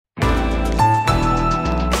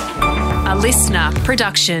listener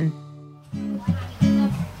production.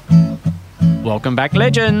 Welcome back,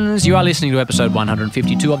 legends. You are listening to episode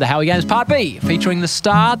 152 of the Howie Games Part B, featuring the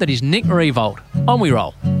star that is Nick Riewoldt. On we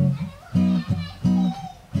roll.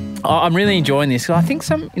 I'm really enjoying this. I think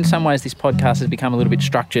in some ways this podcast has become a little bit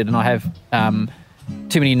structured, and I have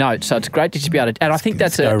too many notes, so it's great to just be able to. And I think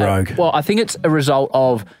that's I think it's a result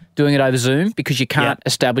of doing it over Zoom because you can't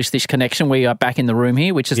establish this connection. We are back in the room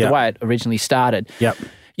here, which is the way it originally started. Yep.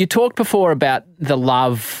 You talked before about the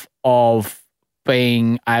love of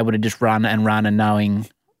being able to just run and knowing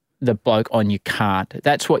the bloke on you can't.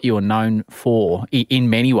 That's what you're known for in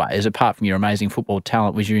many ways, apart from your amazing football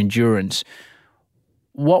talent, was your endurance.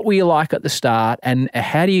 What were you like at the start, and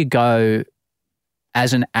how do you go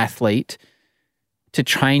as an athlete to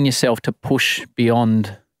train yourself to push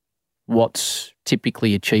beyond what's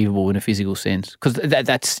typically achievable in a physical sense? Because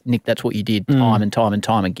that's Nick, that's what you did time and time and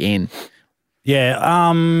time again.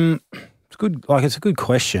 Yeah, it's good. It's a good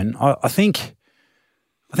question. I think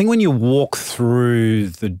when you walk through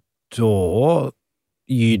the door,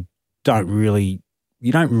 you don't really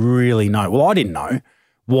know. Well, I didn't know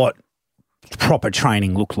what proper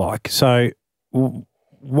training looked like. So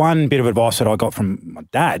one bit of advice that I got from my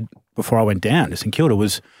dad before I went down to St Kilda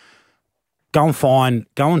was go and find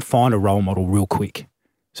a role model real quick.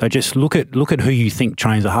 So just look at who you think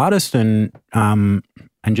trains the hardest and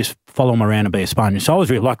just follow them around and be a sponge. So I was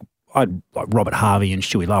really like Robert Harvey and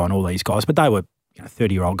Stewie Lowe and all these guys, but they were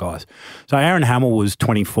 30-year-old guys. So Aaron Hamill was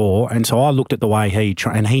 24, and so I looked at the way he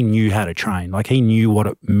trained, and he knew how to train. Like, he knew what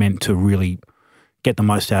it meant to really get the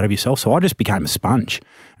most out of yourself. So I just became a sponge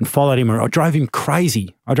and followed him. I drove him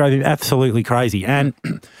crazy. I drove him absolutely crazy. And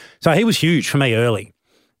so he was huge for me early,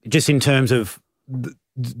 just in terms of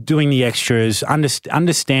doing the extras,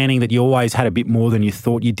 understanding that you always had a bit more than you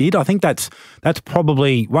thought you did. I think that's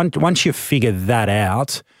probably, once you figure that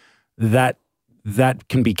out, that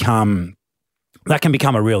can become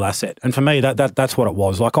a real asset. And for me, that's what it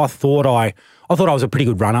was. Like, I thought I was a pretty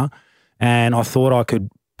good runner, and I thought I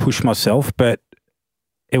could push myself, but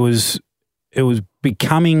it was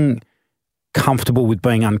becoming comfortable with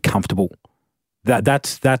being uncomfortable.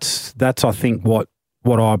 That's I think what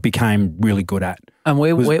I became really good at. And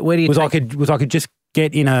where do you I could just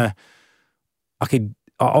get in it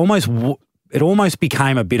almost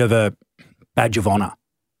became a bit of a badge of honor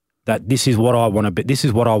that this is what I want to be. This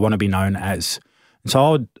is what I want to be known as. And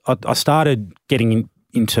so I started getting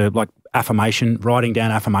into like writing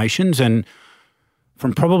down affirmations, and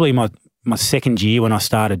from probably my second year when I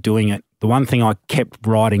started doing it, the one thing I kept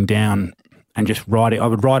writing down and just I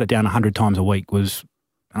would write it down 100 times a week was,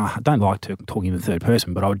 and I don't like talking in the third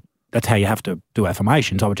person, but that's how you have to do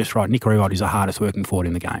affirmations. I would just write, Nick Riewoldt is the hardest working forward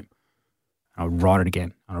in the game. And I would write it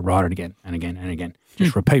again, and I'd write it again and again and again.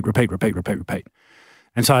 Just repeat.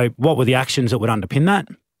 And so what were the actions that would underpin that?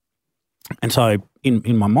 And so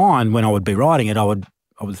in my mind, when I would be writing it, I would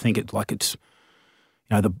think it like it's,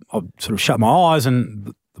 I'd sort of shut my eyes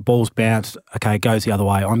and the ball's bounced. Okay, it goes the other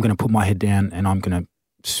way. I'm going to put my head down and I'm going to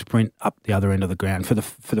sprint up the other end of the ground. For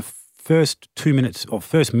the first 2 minutes or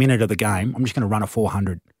first minute of the game, I'm just going to run a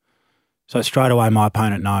 400. So straight away, my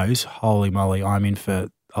opponent knows, holy moly, I'm in for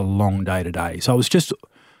a long day today. So it was just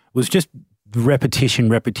repetition,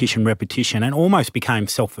 and almost became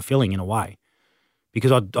self-fulfilling in a way,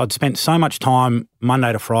 because I'd spent so much time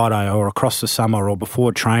Monday to Friday or across the summer or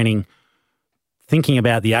before training thinking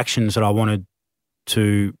about the actions that I wanted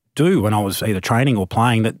to do when I was either training or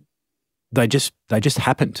playing, that they just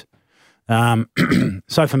happened. So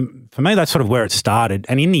for me, that's sort of where it started.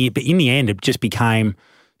 And in the end, it just became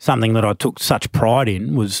something that I took such pride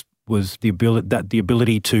in, was the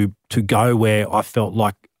ability to go where I felt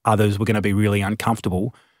like others were going to be really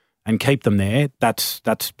uncomfortable and keep them there. That's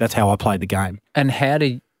how I played the game. And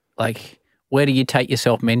where do you take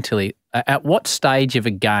yourself mentally? At what stage of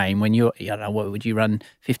a game, when you're, I don't know, what would you run,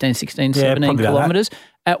 15, 16, 17 kilometres?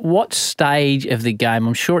 At what stage of the game,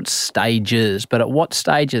 I'm sure it's stages, but at what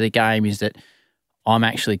stage of the game is that I'm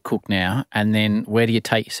actually cooked now? And then where do you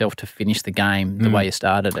take yourself to finish the game the way you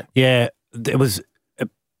started it? Yeah,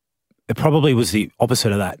 it probably was the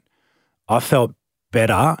opposite of that. I felt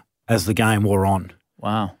better as the game wore on.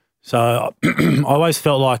 Wow. So I always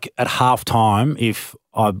felt like at halftime, if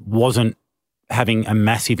I wasn't having a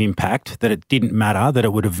massive impact, that it didn't matter, that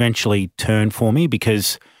it would eventually turn for me,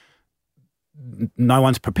 because no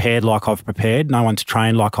one's prepared like I've prepared, no one's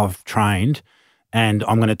trained like I've trained, and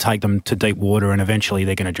I'm going to take them to deep water and eventually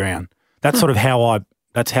they're going to drown. That's sort of how I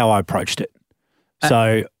approached it.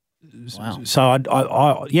 So, wow. So I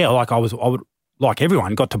would, like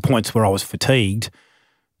everyone, got to points where I was fatigued,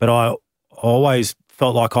 but I always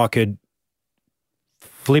felt like I could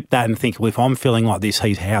flip that and think, well, if I'm feeling like this,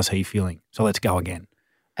 how's he feeling? So let's go again.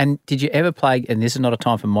 And did you ever play, and this is not a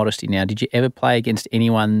time for modesty now, did you ever play against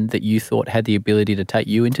anyone that you thought had the ability to take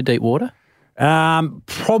you into deep water?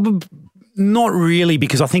 Probably not really,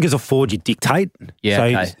 because I think as a forward you dictate. Yeah,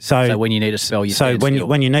 okay. So when you need a spell, you stand still.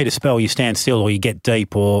 When you need a spell, you stand still or you get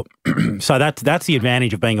deep. Or so that's the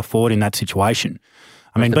advantage of being a forward in that situation.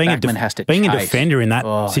 I mean, being a defender in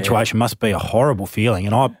that situation must be a horrible feeling,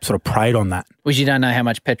 and I sort of preyed on that. Because you don't know how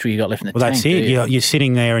much petrol you got left in the tank. Well, that's it. You're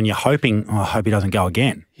sitting there and you're hoping, I hope he doesn't go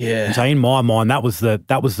again. Yeah. And so in my mind, that was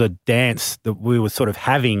the dance that we were sort of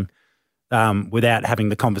having without having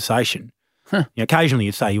the conversation. Huh. You know, occasionally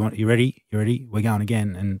you'd say, "You ready? You ready? We're going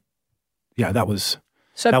again." And that was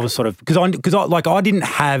sort of because I didn't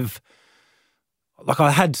have. Like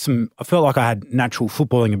I felt like I had natural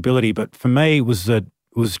footballing ability, but for me it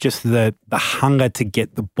was just the hunger to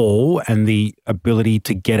get the ball and the ability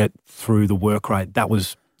to get it through the work rate. That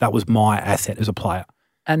was my asset as a player.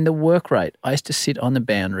 And the work rate, I used to sit on the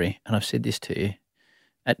boundary, and I've said this to you,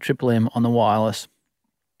 at Triple M on the wireless,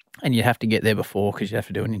 and you'd have to get there before because you'd have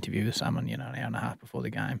to do an interview with someone, an hour and a half before the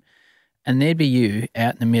game. And there'd be you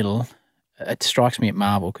out in the middle. It strikes me at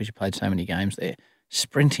Marvel because you played so many games there,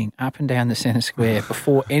 sprinting up and down the centre square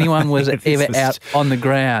before anyone was ever out on the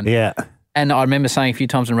ground. Yeah. And I remember saying a few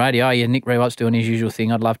times on radio, Nick Riewoldt's doing his usual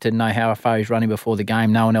thing. I'd love to know how far he's running before the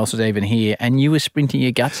game. No one else was even here. And you were sprinting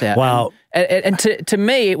your guts out. Well, and to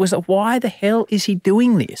me, it was like, why the hell is he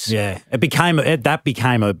doing this? Yeah. That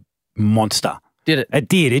became a monster. Did it? It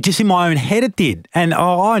did. It just in my own head it did. And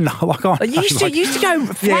I know, you used to go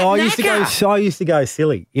flat. Yeah, I used to go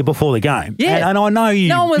silly before the game. Yeah. And I know you.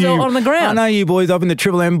 No one was on the ground. I know you boys up in the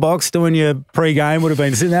Triple M box doing your pre-game would have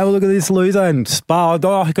been sitting there, look at this loser, and Spud.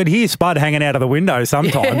 I could hear Spud hanging out of the window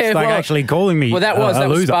sometimes, actually calling me. Well, that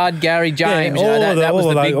was Spud, Gary, James. Yeah, that was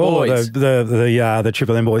the big boys. The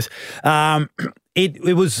Triple M boys.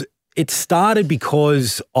 It started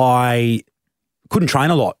because I couldn't train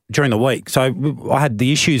a lot during the week. So I had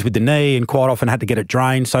the issues with the knee and quite often had to get it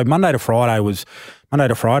drained. So Monday to Friday was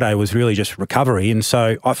really just recovery. And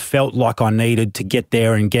so I felt like I needed to get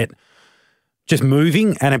there and get just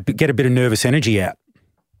moving and get a bit of nervous energy out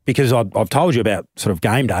because I've told you about sort of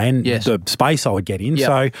game day and the space I would get in. Yep.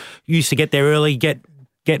 So I used to get there early, get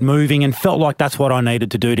moving and felt like that's what I needed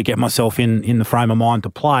to do to get myself in the frame of mind to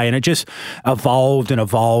play. And it just evolved and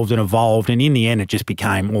evolved and evolved. And in the end, it just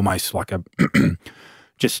became almost like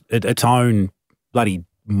just its own bloody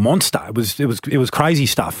monster. It was crazy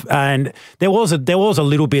stuff. And there was a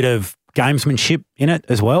little bit of gamesmanship in it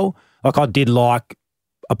as well. Like I did like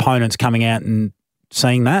opponents coming out and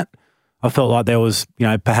seeing that. I felt like there was,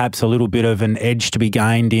 perhaps a little bit of an edge to be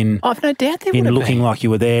gained in. I've no doubt there would in have looking been. like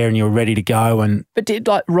you were there and you were ready to go. But did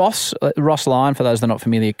Ross Lyon, for those that are not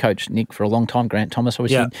familiar, coached Nick for a long time. Grant Thomas,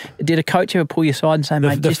 obviously. Yeah. Did a coach ever pull you aside and say,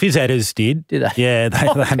 "Mate, the phys edders did"? Did they? Yeah, the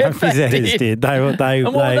phys edders did. They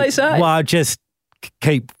and what did they say? Well, just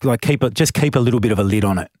keep a little bit of a lid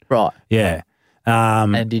on it. Right. Yeah.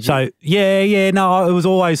 And did you? So no, it was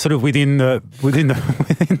always sort of within the.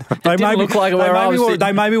 They didn't look like where I was sitting.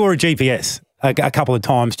 They maybe wore a GPS a couple of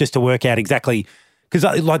times just to work out exactly because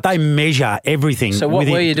they measure everything. So what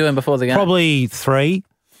were you doing before the game? Probably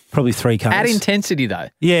 3 Ks. At intensity though.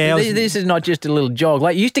 Yeah. This is not just a little jog.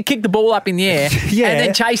 Like you used to kick the ball up in the air and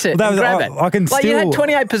then chase it and grab it. You had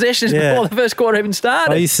 28 possessions before the first quarter even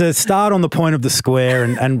started. I used to start on the point of the square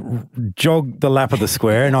and jog the lap of the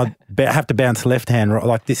square and I'd have to bounce left hand right.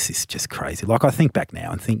 Like this is just crazy. Like I think back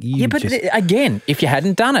now and think again, if you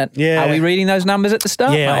hadn't done it, are we reading those numbers at the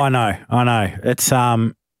start? Yeah, mate? I know. It's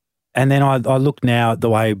and then I look now at the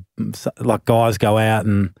way like guys go out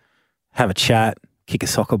and have a chat, kick a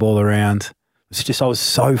soccer ball around. It's just I was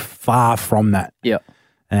so far from that. Yeah.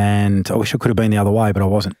 And I wish I could have been the other way, but I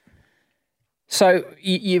wasn't. So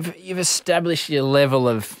you've established your level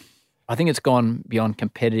of, I think it's gone beyond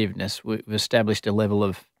competitiveness. We've established a level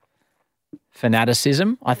of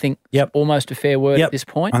fanaticism. I think almost a fair word at this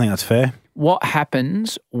point. I think that's fair. What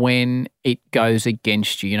happens when it goes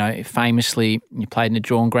against you? Famously, you played in a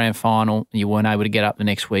drawn grand final and you weren't able to get up the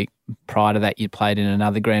next week. Prior to that, you played in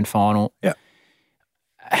another grand final. Yeah.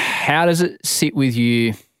 How does it sit with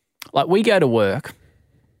you? Like we go to work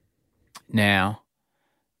now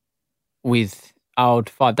with old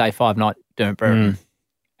 5 day, 5 night Dermot Brereton.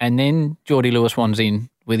 And then Geordie Lewis wants in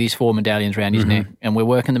with his 4 medallions around his neck. And we're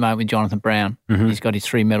working the moment with Jonathan Brown. He's got his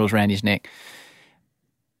 3 medals around his neck.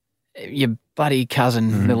 Your buddy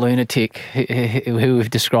cousin, the lunatic who we've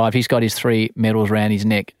described, he's got his 3 medals around his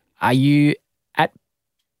neck. Are you at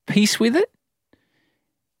peace with it?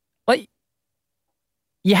 Like,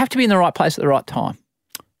 you have to be in the right place at the right time.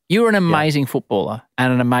 You were an amazing footballer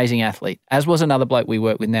and an amazing athlete, as was another bloke we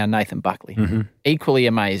work with now, Nathan Buckley. Mm-hmm. Equally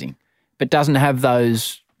amazing, but doesn't have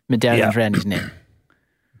those medallions around his neck.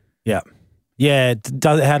 Yeah. Yeah.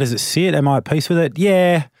 How does it sit? Am I at peace with it?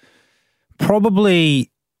 Yeah.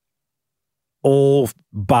 Probably all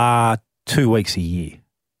bar 2 weeks a year.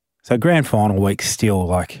 So grand final week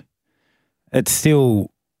still it's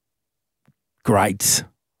still great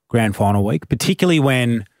grand final week, particularly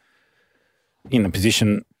when in the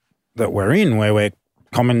position that we're in where we're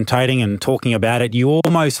commentating and talking about it, you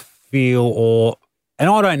almost feel and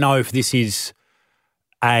I don't know if this is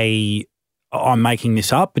I'm making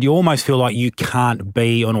this up, but you almost feel like you can't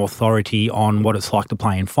be an authority on what it's like to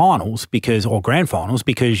play in finals or grand finals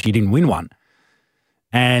because you didn't win one.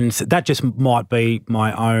 And that just might be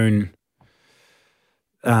my own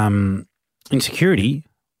insecurity,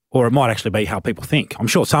 or it might actually be how people think. I'm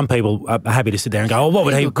sure some people are happy to sit there and go, "Oh, what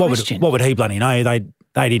would he bloody know?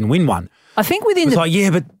 They didn't win one." I think within but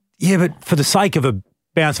for the sake of a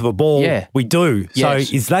bounce of a ball, we do. Yes.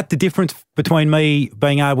 So is that the difference between me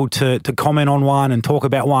being able to comment on one and talk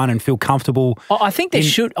about one and feel comfortable? I think there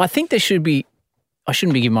should. I think there should be. I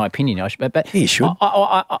shouldn't be giving my opinion. But you should.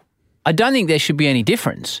 I don't think there should be any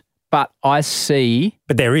difference. But I see.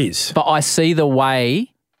 But there is. But I see the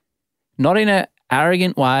way, not in an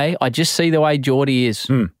arrogant way. I just see the way Geordie is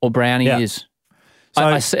or Brownie is. So,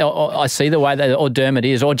 I see the way that, or Dermot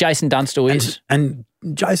is, or Jason Dunstall is. And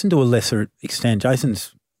Jason to a lesser extent.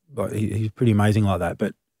 Jason's he's pretty amazing like that.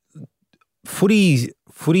 But footy's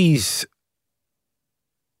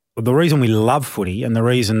the reason we love footy and the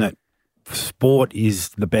reason that sport is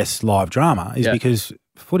the best live drama is because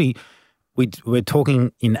footy, we're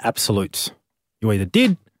talking in absolutes. You either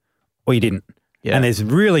did or you didn't. Yeah. And there's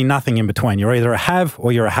really nothing in between. You're either a have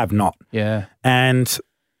or you're a have not. Yeah. And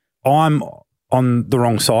I'm on the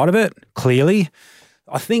wrong side of it, clearly.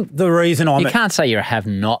 I think the reason You can't say you're a have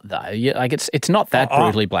not, though. It's not that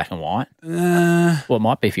brutally black and white. Well, it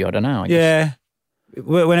might be for you, I don't know. I guess.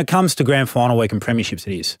 When it comes to grand final week and premierships,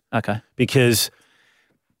 it is. Okay. Because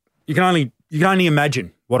you can only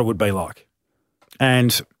imagine what it would be like.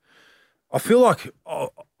 And I feel like, and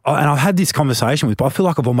I've had this conversation but I feel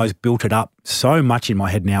like I've almost built it up so much in my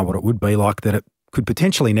head now what it would be like that it could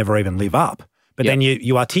potentially never even live up. But then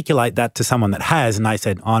you articulate that to someone that has and they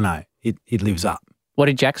said, oh no, it lives up. What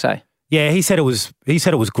did Jack say? Yeah, he said it was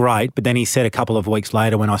great, but then he said a couple of weeks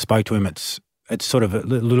later when I spoke to him, it's sort of a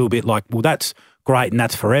little bit like, well, that's great and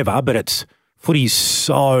that's forever, but footy's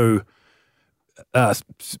so,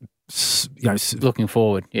 looking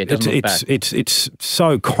forward. Yeah, it doesn't look back. It's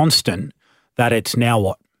so constant that it's now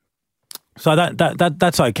what. So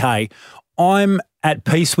that's okay. I'm at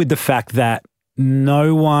peace with the fact that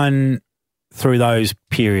no one through those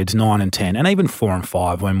periods 9 and 10, and even 4 and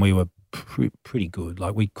 5 when we were pretty good,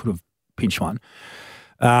 like we could have pinched one.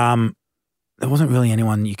 There wasn't really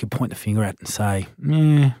anyone you could point the finger at and say,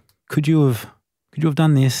 could you have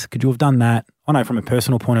done this? Could you have done that? I know from a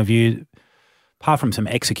personal point of view, apart from some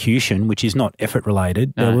execution, which is not effort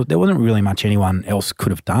related, there wasn't really much anyone else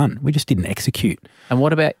could have done. We just didn't execute. And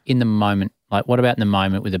what about in the moment? Like, what about in the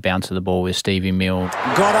moment with the bounce of the ball with Stevie Mill?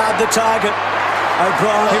 Goddard the target.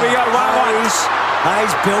 O'Brien. Here we go, 1-1.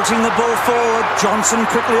 Hayes belting the ball forward. Johnson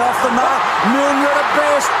quickly off the mark. Milner at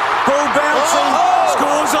best. Ball bouncing.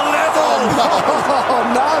 Scores a level. Oh,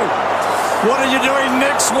 no. What are you doing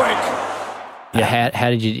next week? Yeah,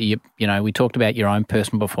 how did you we talked about your own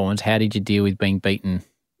personal performance. How did you deal with being beaten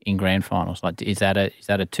in grand finals? Like, is that a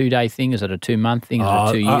 2-day thing? Is it a 2-month thing? Is it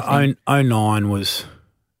a 2-year thing? 09 was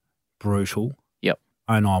brutal. Yep.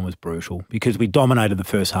 09 was brutal because we dominated the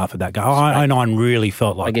first half of that game. 09 really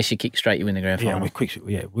felt like... I guess you kicked straight, you win the grand final.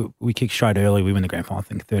 We kicked straight early, we win the grand final. I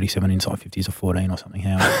think 37 inside 50s or 14 or something,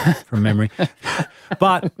 from memory.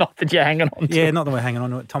 But not that you're hanging on to it. Yeah, not that we're hanging on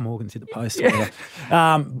to it. Tom Morgan's hit the post.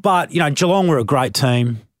 But, Geelong were a great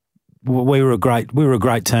team. We were a great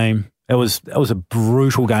team. It was a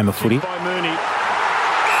brutal game of footy. By Mooney.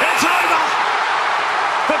 It's over.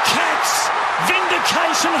 The Cats'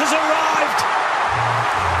 vindication has arrived.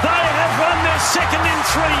 They have won their second in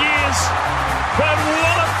 3 years. But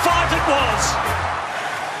what a fight it was.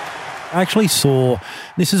 I actually saw,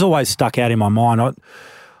 this has always stuck out in my mind.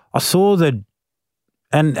 I saw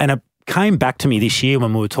and it came back to me this year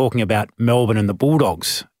when we were talking about Melbourne and the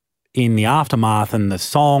Bulldogs in the aftermath and the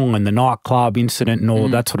song and the nightclub incident and all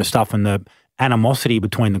that sort of stuff and the animosity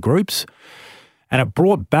between the groups. And it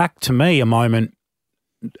brought back to me a moment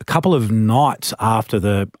a couple of nights after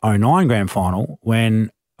the 09 grand final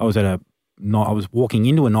when I was I was walking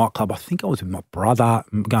into a nightclub. I think I was with my brother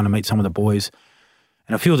going to meet some of the boys,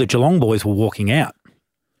 and a few of the Geelong boys were walking out.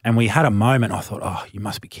 And we had a moment, I thought, oh, you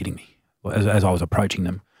must be kidding me, as I was approaching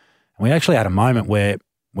them. And we actually had a moment where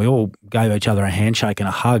we all gave each other a handshake and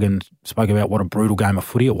a hug and spoke about what a brutal game of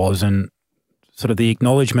footy it was, and sort of the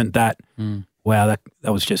acknowledgement that, wow,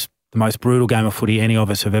 that was just the most brutal game of footy any of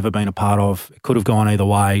us have ever been a part of. It could have gone either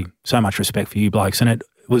way. So much respect for you blokes. And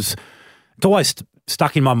it's always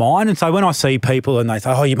stuck in my mind. And so when I see people and they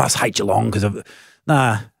say, oh, you must hate Geelong because of,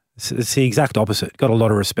 it's the exact opposite. Got a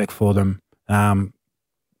lot of respect for them.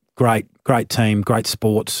 Great team, great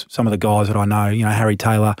sports. Some of the guys that I know, Harry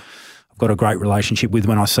Taylor, I've got a great relationship with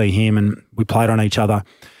when I see him, and we played on each other.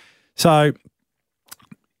 So,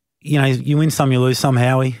 you win some, you lose some,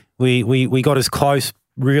 Howie. We got as close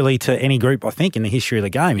really to any group, I think, in the history of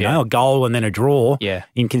the game, a goal and then a draw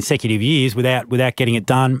in consecutive years without getting it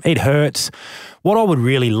done. It hurts. What I would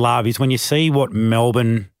really love is when you see what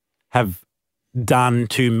Melbourne have done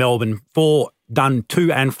to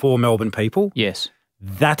and for Melbourne people. Yes.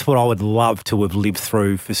 That's what I would love to have lived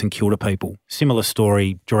through for St Kilda people. Similar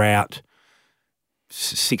story, drought,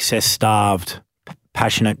 success-starved,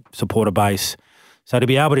 passionate supporter base. So to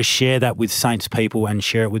be able to share that with Saints people and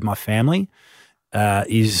share it with my family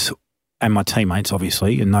and my teammates,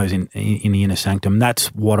 obviously, and those in the inner sanctum, that's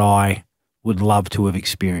what I would love to have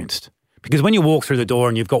experienced. Because when you walk through the door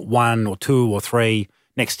and you've got 1 or 2 or 3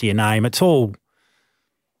 next to your name, it's all,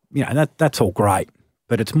 that's all great.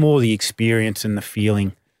 But it's more the experience and the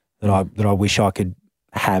feeling that I wish I could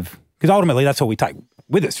have. Because ultimately that's all we take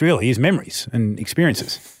with us, really, is memories and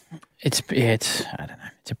experiences. It's I don't know.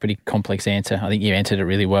 It's a pretty complex answer. I think you answered it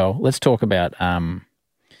really well. Let's talk about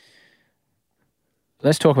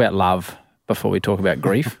love before we talk about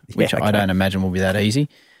grief, which I don't imagine will be that easy.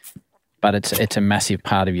 But it's a massive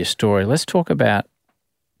part of your story. Let's talk about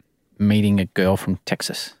meeting a girl from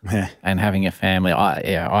Texas and having a family.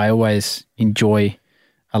 I always enjoy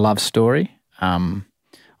a love story. I've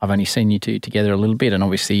only seen you two together a little bit, and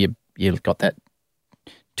obviously you've got that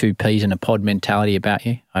 2 peas in a pod mentality about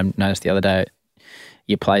you. I noticed the other day at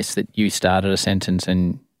your place that you started a sentence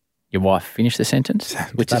and your wife finished the sentence.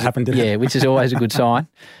 Which is always a good sign.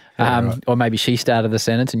 Right. Or maybe she started the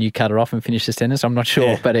sentence and you cut her off and finished the sentence. I'm not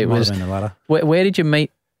sure, but it was. Where did you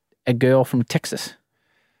meet a girl from Texas?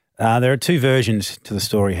 There are 2 versions to the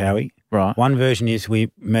story, Howie. Right. One version is we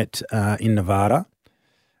met in Nevada,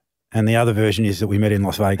 and the other version is that we met in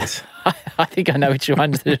Las Vegas. I think I know which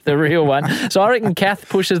one's the real one. So I reckon Kath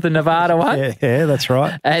pushes the Nevada one. Yeah, that's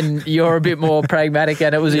right. And you're a bit more pragmatic,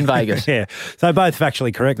 and it was in Vegas. Yeah. So both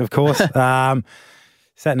factually correct, of course.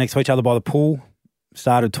 Sat next to each other by the pool,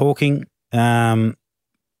 started talking, made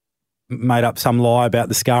up some lie about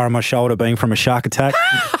the scar on my shoulder being from a shark attack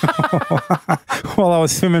while I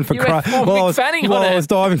was swimming for crays. While I was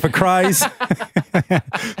diving for crays.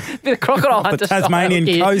 Bit of crocodile hunter the Tasmanian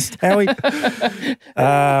coast, Howie.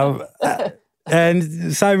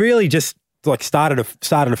 And so really just like started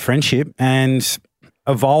a friendship and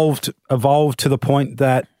evolved to the point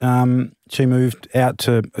that she moved out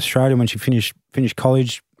to Australia when she finished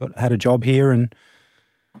college, had a job here, and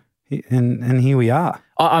here we are.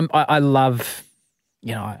 I love,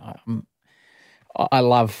 I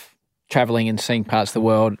love traveling and seeing parts of the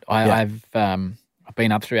world. I've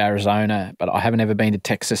been up through Arizona, but I haven't ever been to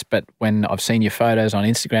Texas. But when I've seen your photos on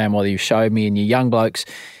Instagram, or you showed me, and your young blokes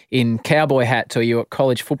in cowboy hats, or you at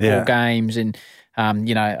college football games, and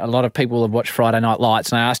a lot of people have watched Friday Night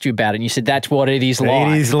Lights, and I asked you about it, and you said that's what it is like.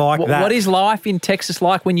 It is like that. What is life in Texas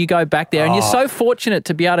like when you go back there? And you're so fortunate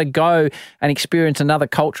to be able to go and experience another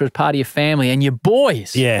culture as part of your family. And your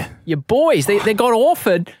boys, they got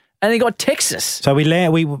orphaned and they got Texas. So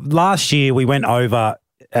last year we went over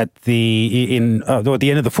at the end of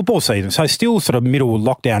the football season. So still sort of middle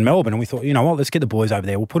lockdown Melbourne, and we thought, you know what, let's get the boys over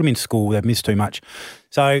there. We'll put them in school. They've missed too much.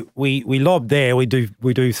 So we lobbed there. We do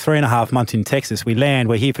 3.5 months in Texas. We land.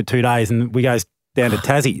 We're here for 2 days, and we go down to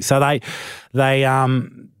Tassie. So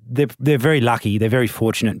they're very lucky. They're very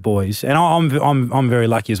fortunate boys, and I'm very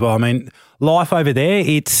lucky as well. I mean, life over there,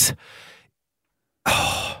 it's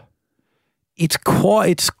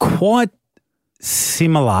quite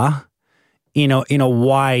similar. In a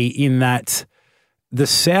way, in that the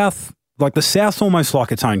South's almost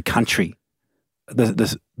like its own country.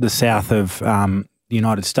 The South of the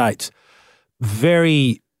United States,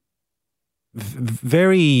 very,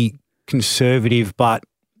 very conservative, but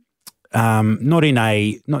not in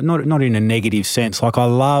a negative sense. Like I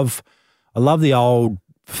love the old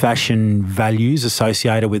fashioned values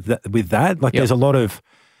associated with that. Like there's a lot of.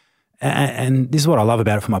 And this is what I love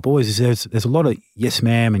about it for my boys is there's a lot of yes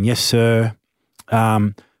ma'am and yes sir,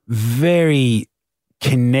 very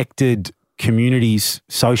connected communities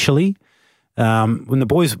socially. When the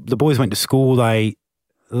boys went to school, they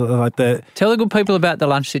like the Tell the good people about the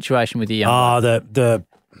lunch situation with your young one. the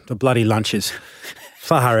bloody lunches.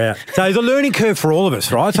 Far out. So there's a learning curve for all of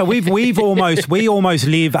us, right? So we almost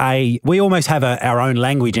have our own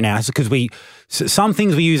language in ours because some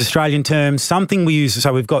things we use Australian terms, something we use.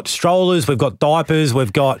 So we've got strollers, we've got diapers,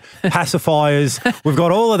 we've got pacifiers, we've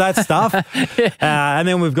got all of that stuff, and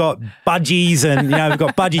then we've got budgies, and we've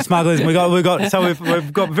got budgie smugglers. And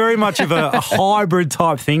we've got very much of a hybrid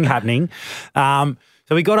type thing happening.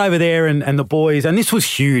 So we got over there and the boys, and this was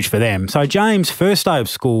huge for them. So James, first day of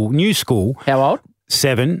school, new school. How old?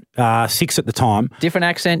 7, 6 at the time. Different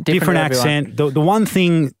accent, different accent. The one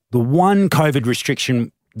COVID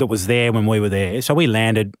restriction that was there when we were there. So we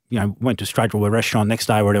landed, went straight to a restaurant. Next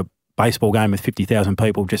day we're at a baseball game with 50,000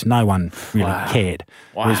 people. Just no one really cared.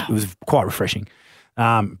 Wow. It was quite refreshing.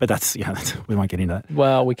 But that's we won't get into that.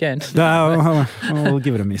 Well, we can. No, we'll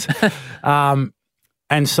give it a miss.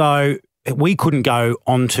 And so we couldn't go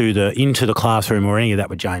into the classroom or any of that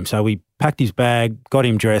with James. So we packed his bag, got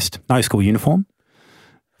him dressed, no school uniform,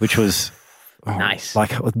 which was nice.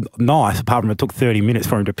 Nice, apart from it took 30 minutes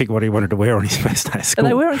for him to pick what he wanted to wear on his first day of school. Are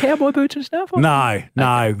they wearing cowboy boots and stuff? No.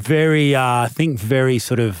 Very, I think very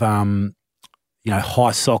sort of,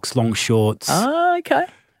 high socks, long shorts. Oh, okay.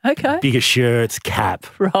 Bigger shirts, cap.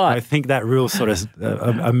 Right. I think that real sort of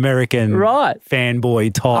American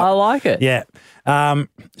fanboy type. I like it. Yeah.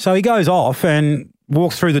 So he goes off and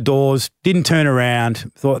walks through the doors, didn't turn around,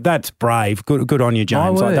 thought, that's brave. Good on you,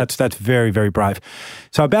 James. That's very, very brave.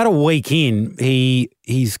 So about a week in,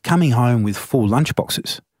 he's coming home with full lunch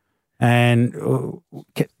boxes. And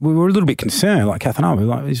we were a little bit concerned, like Kath and I. We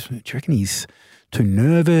were like, do you reckon he's too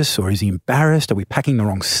nervous, or is he embarrassed? Are we packing the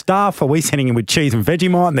wrong stuff? Are we sending him with cheese and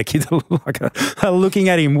Vegemite? And the kids are looking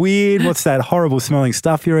at him weird. What's that horrible smelling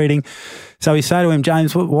stuff you're eating? So we say to him,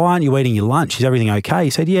 James, why aren't you eating your lunch? Is everything okay? He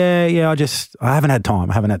said, yeah, I haven't had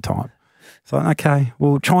time. So, okay,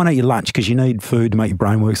 well, try and eat your lunch because you need food to make your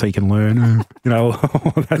brain work so you can learn, all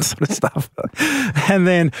that sort of stuff. And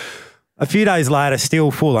then a few days later,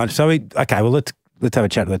 still full lunch. So let's have a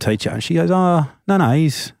chat to the teacher. And she goes, oh, no,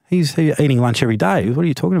 he's eating lunch every day. What are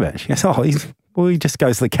you talking about? She goes, he just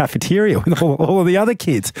goes to the cafeteria with all of the other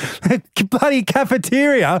kids. Bloody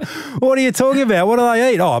cafeteria? What are you talking about? What do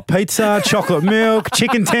they eat? Oh, pizza, chocolate milk,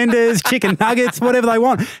 chicken tenders, chicken nuggets, whatever they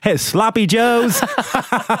want. Hey, sloppy joes. So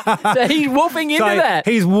he's woofing into that.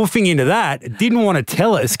 He's woofing into that. Didn't want to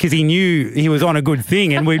tell us because he knew he was on a good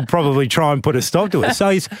thing and we'd probably try and put a stop to it. So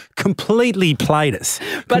he's completely played us.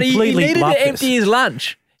 But he needed to empty his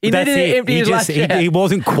lunch. He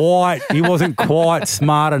wasn't quite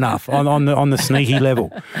smart enough on the sneaky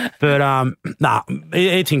level. But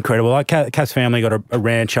it's incredible. Like Kath's family got a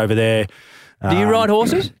ranch over there. Do you ride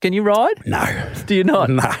horses? Can you ride? No. Do you not?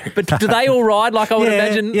 No. But do they all ride? Like I would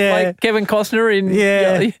imagine, like Kevin Costner in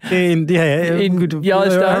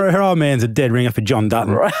Yellowstone. Her old man's a dead ringer for John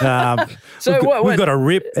Dutton. Right. We've got a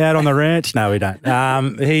rip out on the ranch. No, we don't.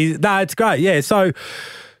 It's great. Yeah. So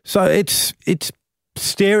it's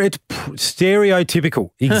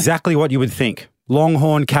stereotypical. Exactly what you would think.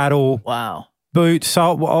 Longhorn cattle. Wow. Boots.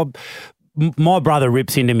 So my brother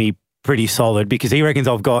rips into me pretty solid because he reckons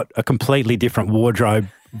I've got a completely different wardrobe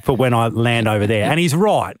for when I land over there. And he's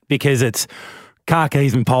right because it's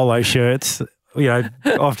khakis and polo shirts,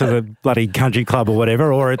 off to the bloody country club or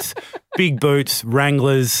whatever, or it's big boots,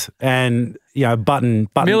 Wranglers, and button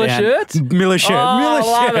Miller down. shirts. Miller shirt. Oh, Miller I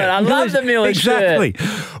love shirt. it. I love the Miller shirt. Exactly.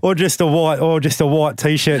 Or just a white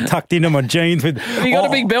t-shirt tucked into my jeans with. Have you got a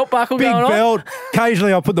big belt buckle going on? Big belt.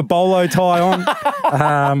 Occasionally, I'll put the bolo tie on.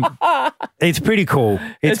 It's pretty cool.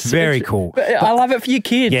 It's very cool. I love it for your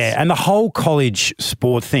kids. Yeah, and the whole college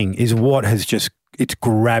sport thing is what has it's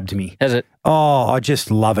grabbed me. Has it? Oh, I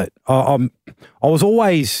just love it. I was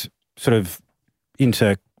always sort of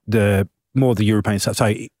into more of the European stuff.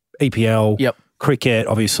 So EPL, cricket,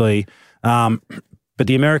 obviously. But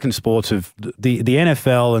the American sports of the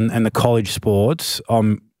NFL and the college sports,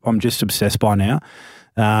 I'm just obsessed by now.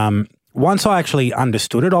 Once I actually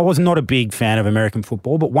understood it, I was not a big fan of American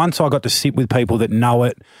football, but once I got to sit with people that know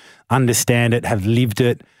it, understand it, have lived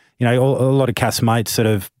it, a lot of Cass mates that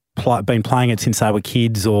have been playing it since they were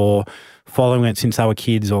kids or following it since they were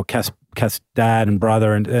kids, or Cass dad and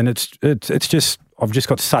brother, and it's just I've just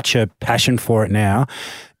got such a passion for it now.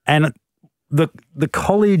 And the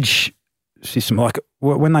college system, like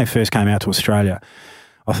when they first came out to Australia,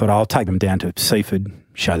 I thought I'll take them down to Seaford,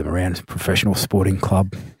 show them around. It's a professional sporting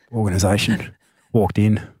club organisation. Walked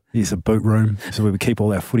in, here's the boot room, so we would keep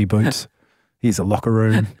all our footy boots. Here's the locker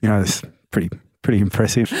room. It's pretty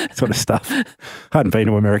impressive sort of stuff. I hadn't been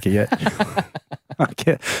to America yet.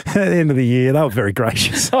 Okay. At the end of the year, they were very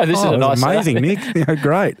gracious. Oh, this is a it was nice amazing, Nick.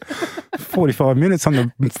 Great. 45 minutes on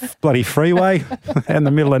the bloody freeway out in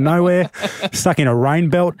the middle of nowhere, stuck in a rain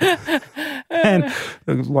belt, and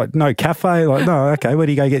like no cafe. Like, no, okay, where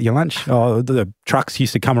do you go get your lunch? Oh, the trucks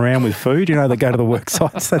used to come around with food. They go to the work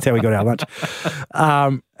sites. That's how we got our lunch.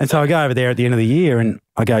 And so I go over there at the end of the year, and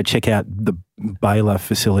I go check out the Baylor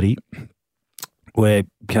facility where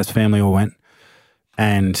Cass family all went,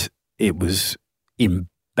 and it was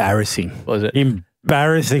embarrassing. Was it?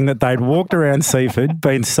 Embarrassing that they'd walked around Seaford,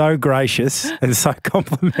 been so gracious and so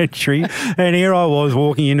complimentary, and here I was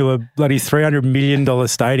walking into a bloody $300 million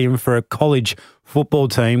stadium for a college football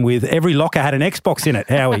team with every locker had an Xbox in it,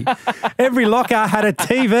 Howie. Every locker had a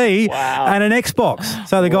TV and an Xbox,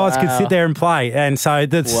 so the guys could sit there and play. And so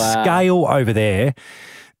the scale over there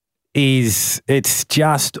it's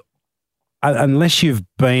just... Unless you've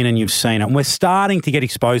been and you've seen it, and we're starting to get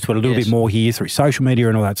exposed to it a little bit more here through social media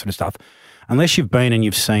and all that sort of stuff. Unless you've been and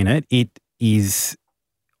you've seen it, it is,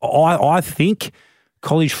 I think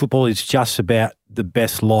college football is just about the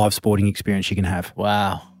best live sporting experience you can have.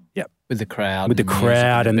 Wow. Yep. With the crowd. With the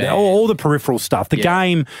crowd and all the peripheral stuff. The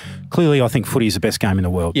game, clearly I think footy is the best game in the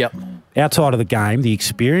world. Yep. Outside of the game, the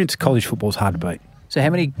experience, college football is hard to beat. So how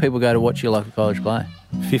many people go to watch your local college play?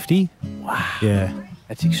 50. Wow. Yeah.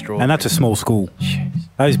 That's extraordinary. And that's a small school. Jeez.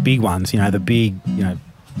 Those big ones, the big,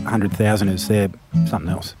 100,000ers, they're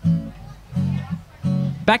something else.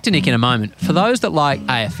 Back to Nick in a moment. For those that like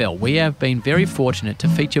AFL, we have been very fortunate to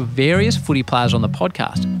feature various footy players on the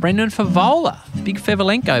podcast. Brendan Favola, the Big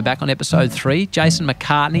Fevolenko back on episode 3, Jason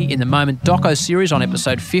McCartney in the Moment Doco series on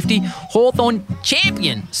episode 50, Hawthorn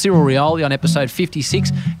champion Cyril Riewoldt on episode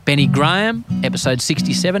 56, Benny Graham, episode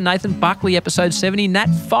 67, Nathan Buckley, episode 70, Nat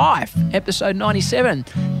Fife, episode 97,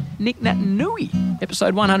 Nick Natanui,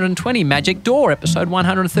 episode 120, Magic Door, episode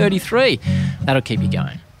 133. That'll keep you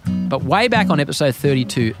going. But way back on episode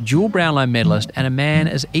 32, dual Brownlow medalist and a man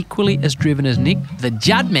as equally as driven as Nick, the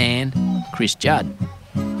Judd man, Chris Judd.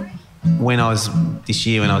 When I was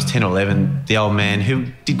 10 or 11, the old man, who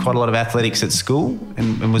did quite a lot of athletics at school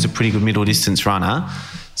and was a pretty good middle distance runner,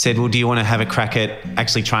 said, well, do you want to have a crack at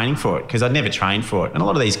actually training for it? Because I'd never trained for it. And a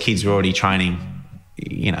lot of these kids were already training,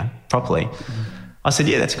 properly. I said,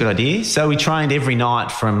 yeah, that's a good idea. So we trained every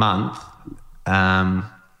night for a month,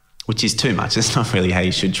 which is too much. It's not really how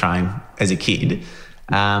you should train as a kid.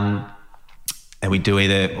 And we do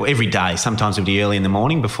either every day. Sometimes it would be early in the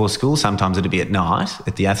morning before school. Sometimes it would be at night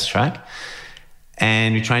at the Aths track.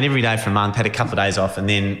 And we trained every day for a month, had a couple of days off, and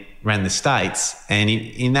then ran the States. And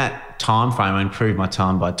in that time frame, I improved my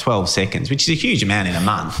time by 12 seconds, which is a huge amount in a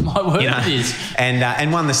month. My word, it is.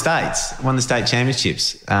 And won the state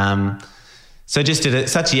championships. So just at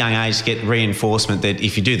such a young age to get reinforcement that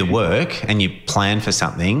if you do the work and you plan for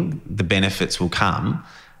something, the benefits will come,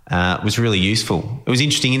 was really useful. It was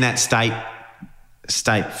interesting in that state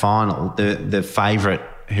final, the favourite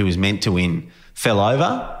who was meant to win fell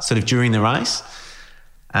over sort of during the race.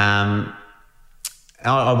 I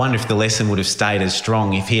wonder if the lesson would have stayed as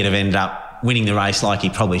strong if he had have ended up winning the race like he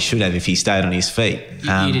probably should have if he stayed on his feet.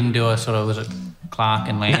 You didn't do a sort of, was it Clark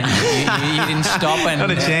and Land? you didn't stop and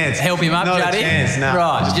not a chance. Help him up, not Juddy? Not a chance, no.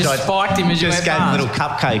 Right, just spiked him as you went past. Just gave him a little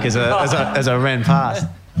cupcake as I ran past.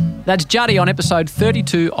 That's Juddy on episode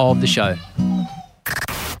 32 of the show.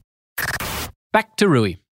 Back to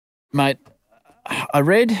Rui. Mate, I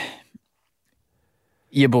read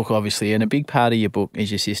your book, obviously, and a big part of your book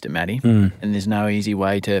is your sister, Maddie, and there's no easy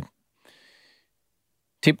way to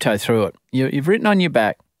tiptoe through it. You've written on your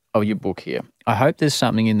back of your book here, I hope there's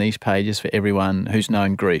something in these pages for everyone who's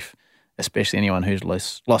known grief, especially anyone who's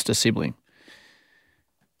lost a sibling.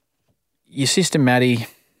 Your sister, Maddie,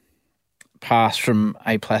 passed from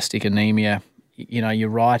aplastic anemia. You're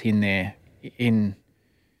right in there in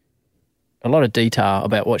a lot of detail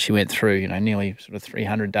about what she went through, nearly sort of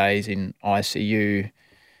 300 days in ICU,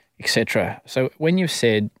 etc. So when you've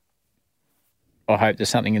said, I hope there's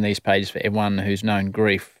something in these pages for everyone who's known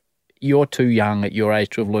grief, you're too young at your age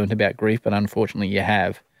to have learned about grief, but unfortunately you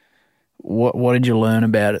have. What did you learn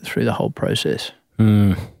about it through the whole process?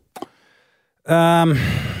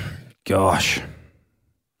 Gosh.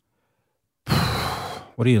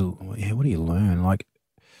 What do you learn? Like,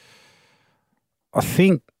 I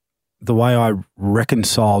think the way I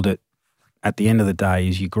reconciled it at the end of the day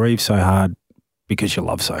is you grieve so hard because you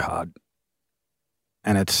love so hard.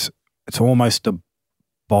 And it's almost a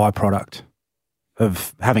byproduct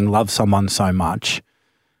of having loved someone so much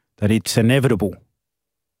that it's inevitable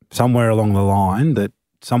somewhere along the line that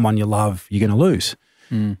someone you love you're going to lose.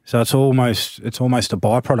 So it's almost a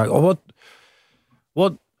byproduct.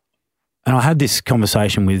 And I had this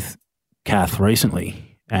conversation with Kath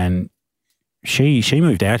recently, and she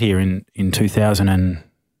moved out here in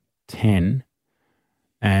 2010,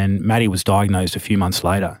 and Maddie was diagnosed a few months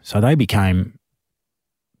later. So when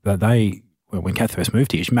Kath first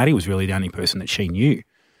moved here, Maddie was really the only person that she knew,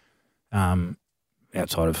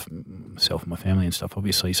 outside of myself and my family and stuff,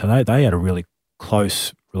 obviously. So they had a really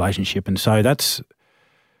close relationship, and so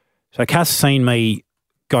Kath's seen me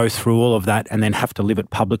go through all of that and then have to live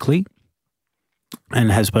it publicly,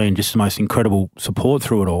 and has been just the most incredible support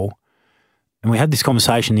through it all. And we had this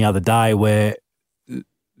conversation the other day where,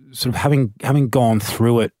 sort of having gone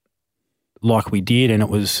through it like we did, and it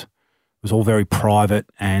was all very private,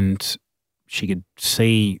 and she could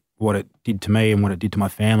see what it did to me and what it did to my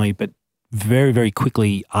family, but very, very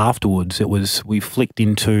quickly afterwards we flicked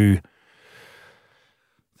into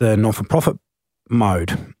the not-for-profit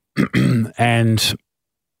mode. And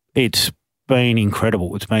it's been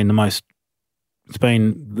incredible. To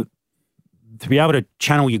be able to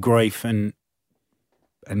channel your grief and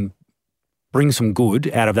bring some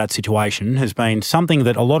good out of that situation has been something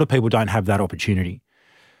that a lot of people don't have that opportunity.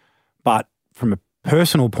 But from a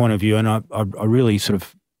personal point of view, and I really sort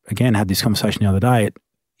of, again, had this conversation the other day,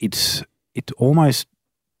 it's almost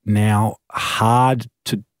now hard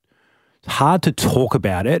to talk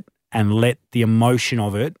about it and let the emotion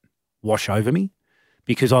of it wash over me,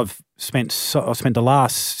 because I've spent the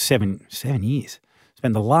last 7 years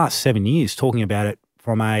talking about it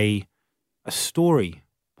from a story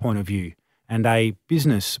point of view, and a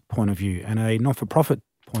business point of view, and a not-for-profit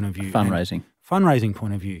point of view. Fundraising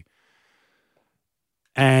point of view.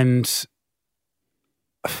 And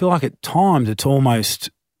I feel like at times it's almost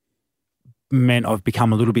meant I've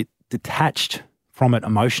become a little bit detached from it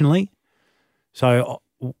emotionally. So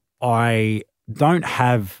I don't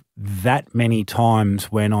have that many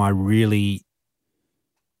times when I really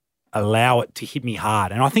allow it to hit me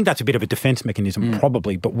hard. And I think that's a bit of a defense mechanism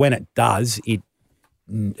probably, but when it does, it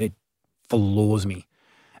floors me,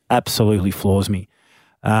 absolutely floors me.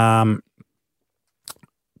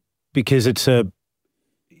 Because it's a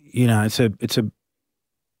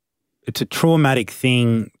traumatic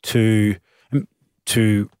thing to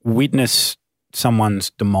witness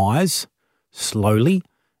someone's demise slowly,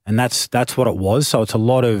 and that's what it was. So it's a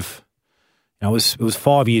lot of, it was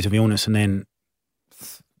 5 years of illness, and then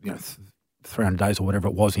 300 days or whatever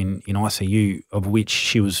it was in ICU, of which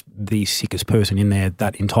she was the sickest person in there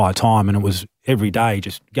that entire time, and it was every day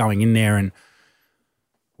just going in there and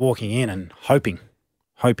walking in and hoping.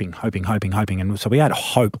 And so we had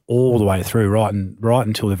hope all the way through, right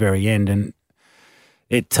until the very end. And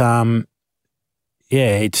it's something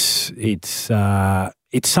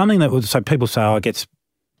that was, so people say,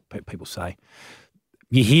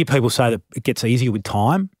 you hear people say that it gets easier with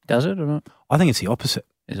time. Does it or not? I think it's the opposite.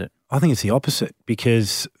 Is it? I think it's the opposite,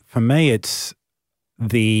 because for me it's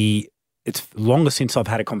longer since I've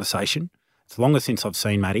had a conversation. It's longer since I've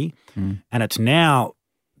seen Maddie, and it's now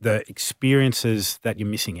the experiences that you're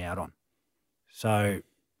missing out on. So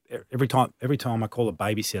every time I call a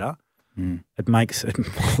babysitter, it makes it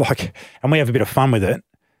like, and we have a bit of fun with it,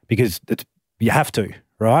 because you have to,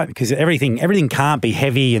 right? Because everything can't be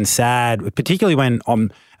heavy and sad, particularly when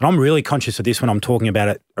I'm really conscious of this when I'm talking about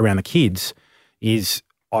it around the kids, is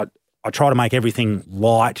I try to make everything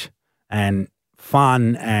light and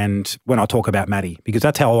fun, and when I talk about Maddie, because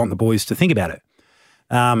that's how I want the boys to think about it.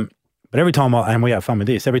 But every time and we have fun with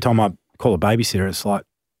this, every time I call a babysitter, it's like,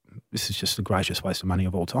 this is just the greatest waste of money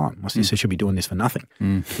of all time. My sister should be doing this for nothing,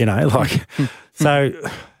 so,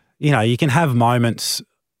 you can have moments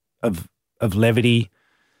of levity,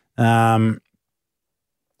 but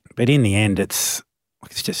in the end, there's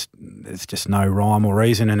just no rhyme or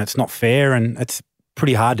reason, and it's not fair, and it's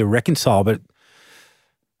pretty hard to reconcile. But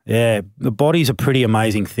yeah, the body's a pretty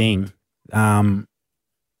amazing thing, how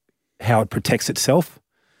it protects itself.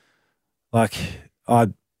 Like, I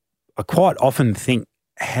quite often think,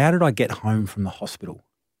 how did I get home from the hospital?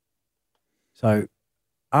 So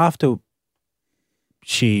after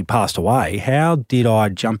she passed away, how did I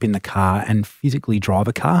jump in the car and physically drive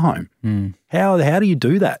a car home? How do you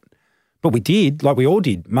do that? But we did, like we all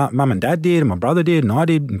did. Mum and Dad did, and my brother did, and I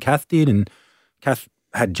did, and Kath did, and Kath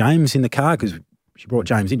had James in the car because she brought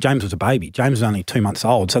James in. James was a baby. James was only 2 months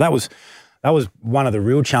old. So that was one of the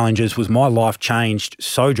real challenges, was my life changed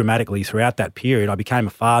so dramatically throughout that period. I became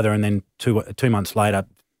a father, and then two months later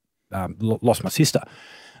lost my sister.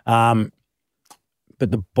 But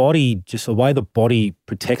the body, just the way the body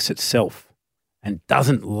protects itself and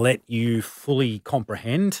doesn't let you fully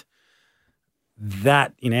comprehend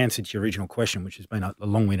that, in answer to your original question, which has been a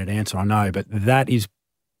long-winded answer, I know, but that is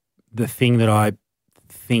the thing that I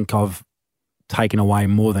think I've taken away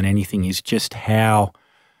more than anything is just how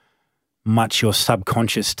much your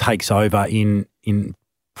subconscious takes over in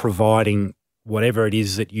providing whatever it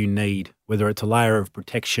is that you need, whether it's a layer of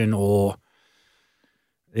protection or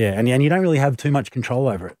and you don't really have too much control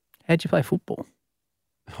over it. How'd you play football?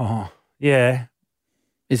 Oh, yeah.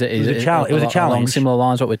 It was a challenge. It was a challenge. Along similar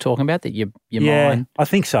lines what we're talking about, that your mind. I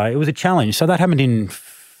think so. It was a challenge. So that happened in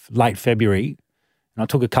late February, and I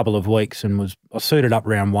took a couple of weeks and I suited up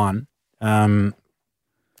round 1. And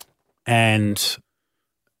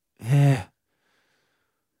yeah,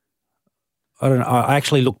 I don't know. I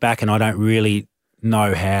actually look back and I don't really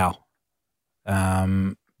know how.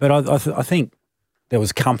 But I think there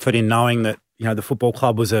was comfort in knowing that, the football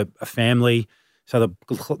club was a family. So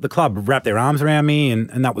the club wrapped their arms around me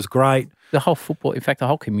and that was great. The whole football, in fact, the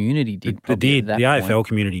whole community did. It did. The AFL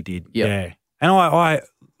community did. Yep. Yeah. And I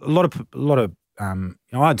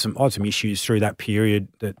had some issues through that period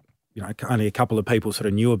that, only a couple of people sort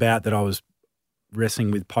of knew about, that I was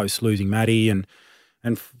wrestling with post losing Maddie, and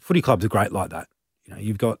footy clubs are great like that.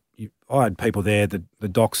 I had people there, the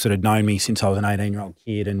docs that had known me since I was an 18-year-old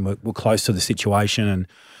kid and were close to the situation, and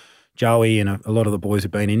Joey and a lot of the boys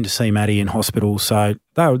had been in to see Maddie in hospital, so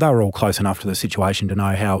they were all close enough to the situation to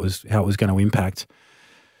know how it was going to impact.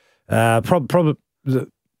 Probably the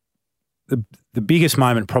biggest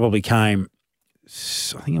moment probably came,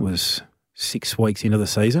 I think it was 6 weeks into the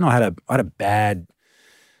season. I had a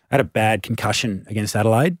bad concussion against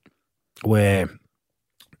Adelaide, where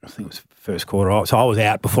I think it was first quarter. So I was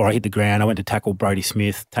out before I hit the ground. I went to tackle Brodie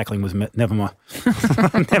Smith. Tackling was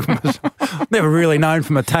never really known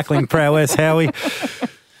for my tackling prowess, Howie.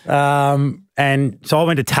 And so I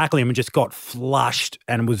went to tackle him and just got flushed,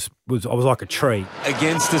 and I was like a tree.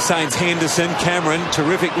 Against the Saints, Henderson, Cameron,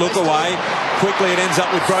 terrific look away. Quickly it ends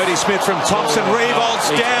up with Brodie Smith from Thompson.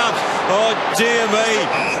 Riewoldt down. Oh, dear me.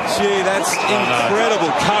 Gee, that's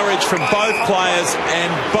incredible courage from both players,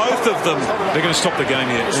 and both of them. They're going to stop the game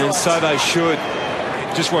here. And so they should.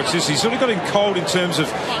 Just watch this. He's sort of got him cold in terms of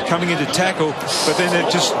coming into tackle, but then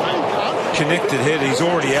they're just connected head. He's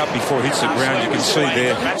already out before it hits the ground. You can see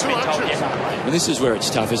there. And this is where it's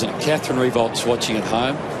tough, isn't it? Catherine Riewoldt's watching at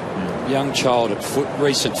home. Young child at foot,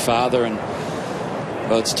 recent father, and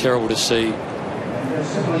well, it's terrible to see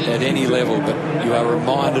at any level, but you are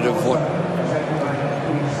reminded of what...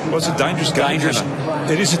 Well, it's a dangerous game.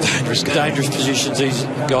 It is a dangerous game. Dangerous positions these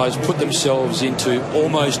guys put themselves into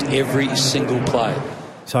almost every single play.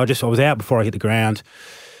 So I was out before I hit the ground,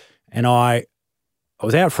 and I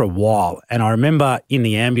was out for a while, and I remember in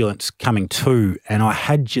the ambulance coming to, and I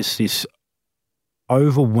had just this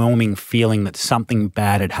overwhelming feeling that something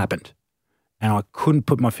bad had happened, and I couldn't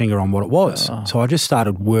put my finger on what it was. Oh. So I just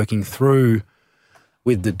started working through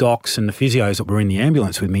with the docs and the physios that were in the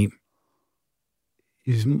ambulance with me.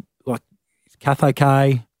 Is Kath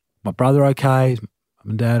okay? My brother okay? Is mum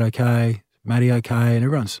and dad okay? Is Maddie okay? And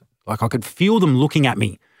everyone's like, I could feel them looking at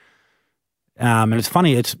me. And it's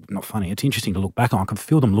funny, it's not funny, it's interesting to look back on. I could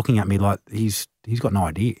feel them looking at me like he's got no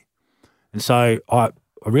idea. And so I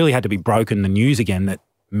really had to be broken the news again that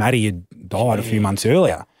Maddie had died a few months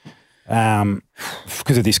earlier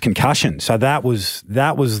because of this concussion. So that was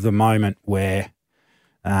the moment where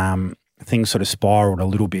things sort of spiraled a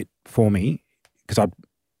little bit for me, because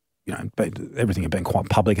everything had been quite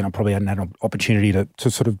public, and I probably hadn't had an opportunity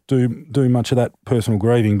to sort of do much of that personal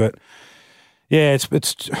grieving. But yeah, it's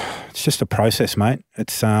just a process, mate.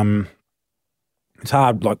 It's hard. It's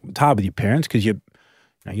hard with your parents, because you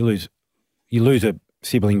lose a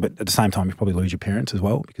sibling, but at the same time you probably lose your parents as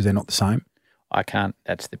well, because they're not the same.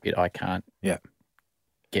 That's the bit I can't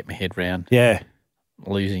get my head round. Yeah.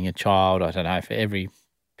 Losing a child, I don't know, for every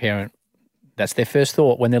parent, that's their first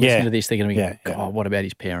thought when they're listening to this. They're going to be, God, what about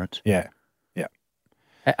his parents? Yeah, yeah.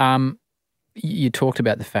 You talked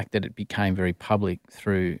about the fact that it became very public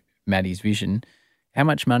through Maddie's vision. How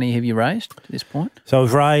much money have you raised to this point? So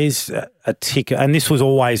I've raised a ticket, and this was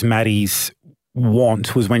always Maddie's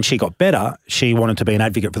want, was when she got better, she wanted to be an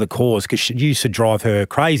advocate for the cause, because it used to drive her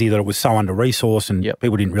crazy that it was so under-resourced and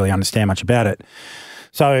people didn't really understand much about it.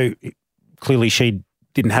 So clearly she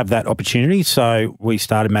didn't have that opportunity, so we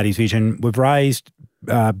started Maddie's Vision. We've raised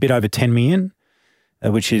a bit over 10 million,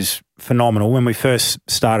 which is phenomenal. When we first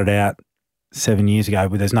started out 7 years ago,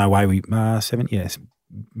 there's no way we a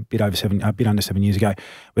bit under 7 years ago.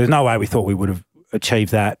 There's no way we thought we would have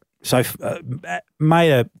achieved that. So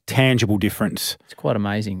made a tangible difference. It's quite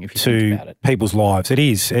amazing if you think about it. People's lives. It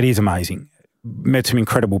is amazing. Met some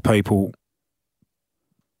incredible people.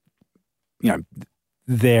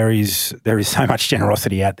 There is so much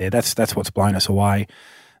generosity out there. That's what's blown us away.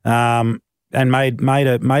 and made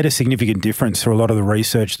a significant difference through a lot of the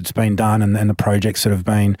research that's been done and the projects that have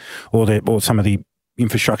been, or some of the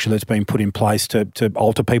infrastructure that's been put in place to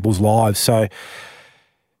alter people's lives. So,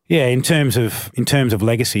 yeah, in terms of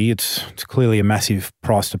legacy, it's clearly a massive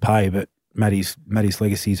price to pay, but Matty's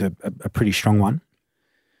legacy is a pretty strong one.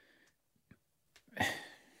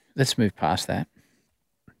 Let's move past that.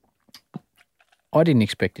 I didn't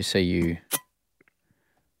expect to see you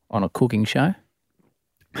on a cooking show.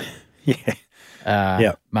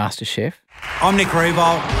 Yeah. Master Chef. I'm Nick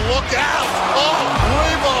Riewoldt. Look out! Oh,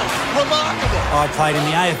 Riewoldt, remarkable. I played in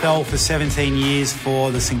the AFL for 17 years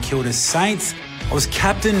for the St Kilda Saints. I was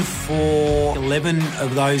captain for 11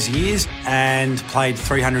 of those years and played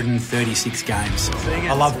 336 games.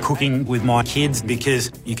 I love cooking with my kids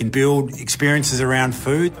because you can build experiences around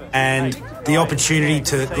food, and the opportunity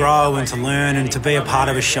to grow and to learn and to be a part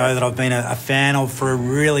of a show that I've been a fan of for a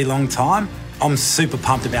really long time. I'm super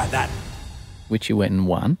pumped about that. Which you went and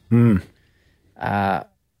won. My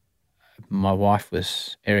wife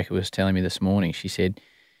Erica was telling me this morning, she said,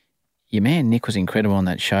 your man Nick was incredible on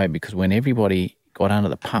that show because when everybody got under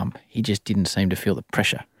the pump, he just didn't seem to feel the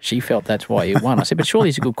pressure. She felt that's why he won. I said, but surely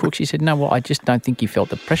he's a good cook. She said, no, well, I just don't think he felt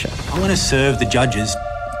the pressure. I'm going to serve the judges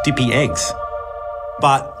dippy eggs,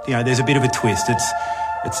 but, there's a bit of a twist.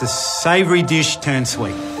 It's a savoury dish turned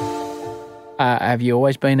sweet. Have you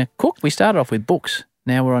always been a cook? We started off with books.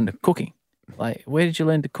 Now we're on to cooking. Like, where did you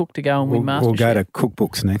learn to cook to go and win MasterChef? We'll go to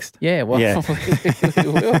cookbooks next. Yeah, well, Yeah.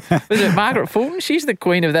 was it Margaret Fulton? She's the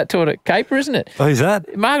queen of that sort of caper, isn't it? Oh, who's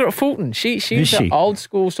that? Margaret Fulton. She's the old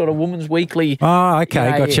school sort of woman's weekly. Oh,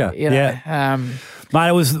 okay, gotcha. Yeah. Mate,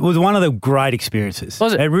 it was one of the great experiences.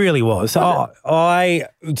 Was it? It really was. I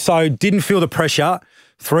didn't feel the pressure.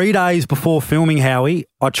 3 days before filming Howie,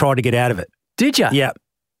 I tried to get out of it. Did you? Yeah.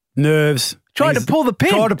 Nerves. Tried to pull the pin.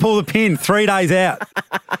 Tried to pull the pin 3 days out.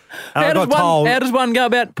 How does one go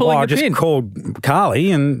about pulling I the pin? just called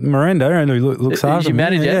Carly and Miranda, and who looks after She me.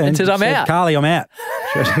 managed it and says, I'm out. Carly, I'm out.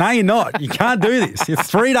 She goes, no, you're not. You can't do this. You're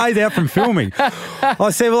 3 days out from filming.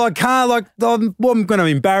 I said, well, I can't. I'm going to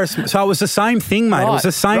embarrass me. So it was the same thing, mate. It was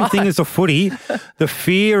the same thing as the footy. The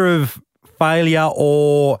fear of failure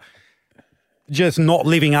or just not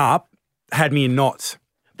living up had me in knots.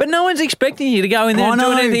 But no one's expecting you to go in there and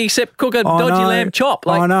do anything except cook a dodgy lamb chop.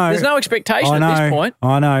 Like, there's no expectation at this point.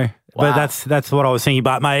 I know. Wow. But that's what I was thinking.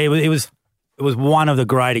 But, mate, it was one of the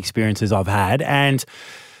great experiences I've had. And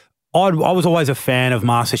I was always a fan of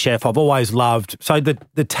MasterChef. I've always loved – so the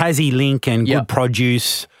Tassie link and good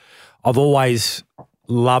produce, I've always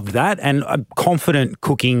loved that. And I'm confident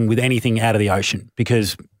cooking with anything out of the ocean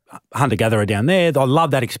because hunter-gatherer down there, I love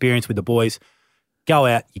that experience with the boys. Go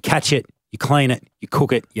out, you catch it, you clean it, you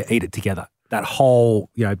cook it, you eat it together. That whole,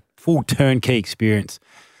 full turnkey experience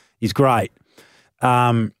is great.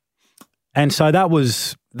 And so that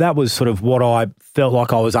was sort of what I felt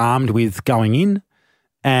like I was armed with going in.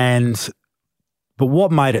 But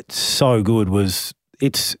what made it so good was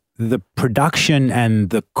it's the production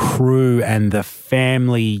and the crew and the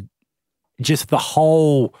family, just the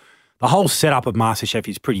whole setup of MasterChef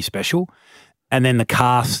is pretty special. And then the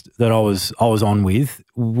cast that I was on with,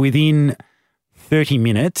 within 30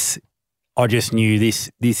 minutes, I just knew this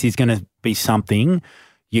is going to be something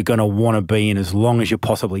you're going to want to be in as long as you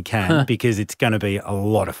possibly can because it's going to be a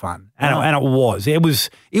lot of fun. And it was. It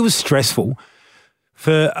was stressful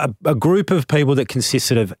for a group of people that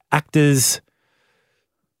consisted of actors,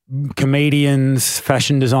 comedians,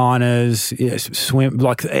 fashion designers,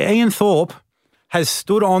 like Ian Thorpe has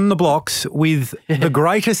stood on the blocks with the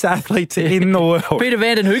greatest athletes in the world. Peter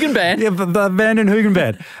Van den Hoogenband. Yeah, the Van den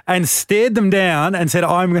Hoogenband. And stared them down and said,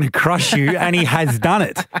 I'm going to crush you, and he has done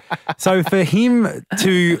it. So for him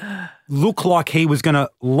to look like he was going to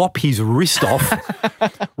lop his wrist off,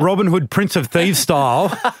 Robin Hood, Prince of Thieves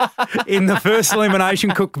style, in the first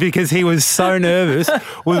elimination cook because he was so nervous,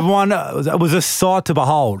 was a sight to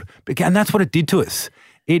behold. And that's what it did to us.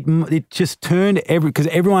 It just turned because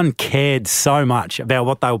everyone cared so much about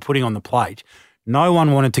what they were putting on the plate. No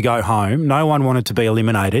one wanted to go home. No one wanted to be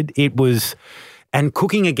eliminated. And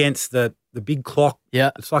cooking against the big clock.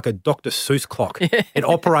 Yeah. It's like a Dr. Seuss clock. It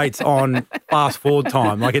operates on fast forward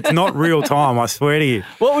time. Like it's not real time, I swear to you.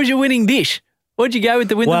 What was your winning dish? What'd you go with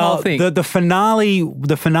to win the whole thing? The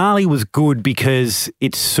finale was good because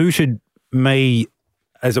it suited me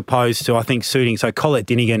as opposed to, I think, suiting. So Colette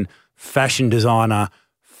Dinnigan, fashion designer,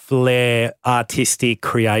 flair, artistic,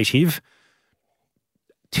 creative.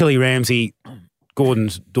 Tilly Ramsey,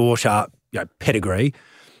 Gordon's daughter, pedigree.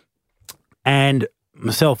 And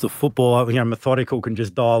myself, the footballer, methodical, can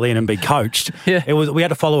just dial in and be coached. Yeah. We had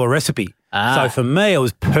to follow a recipe. So for me, it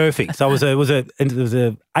was perfect. So it was a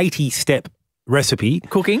 80-step recipe.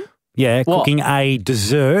 Cooking? Yeah, What? cooking a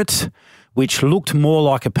dessert which looked more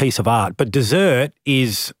like a piece of art. But dessert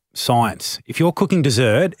is science. If you're cooking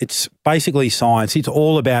dessert, it's basically science. It's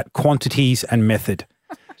all about quantities and method.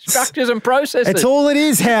 Structures and processes. It's all it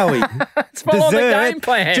is, Howie. It's follow the game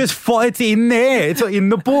plan. Just it's in there. It's in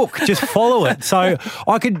the book. Just follow it. So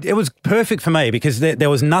it was perfect for me because there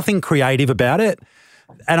was nothing creative about it.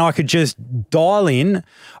 And I could just dial in.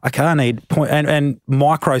 Okay, I need and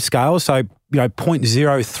micro scale. So,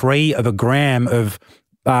 0.03 of a gram of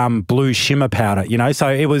blue shimmer powder,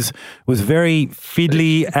 so it was very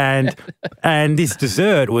fiddly and this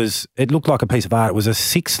dessert it looked like a piece of art. It was a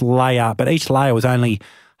 6-layer, but each layer was only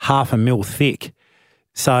half a mil thick.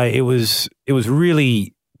 So it was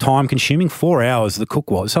really time consuming. 4 hours the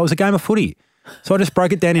cook was. So it was a game of footy. So I just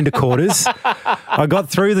broke it down into quarters. I got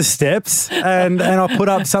through the steps and I put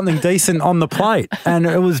up something decent on the plate, and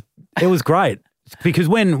it was great because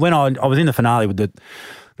when I was in the finale with the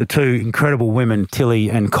two incredible women, Tilly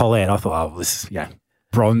and Colette, I thought, this is,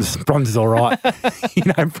 bronze is all right.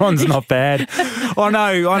 Bronze is not bad. I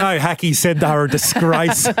know Hackey said they were a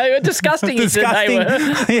disgrace. They were disgusting. He said they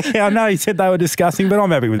were. Yeah, I know he said they were disgusting, but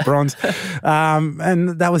I'm happy with bronze.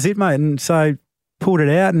 And that was it, mate. And so pulled it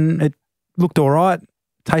out and it looked all right,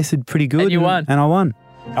 tasted pretty good. And you won. And I won.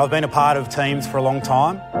 I've been a part of teams for a long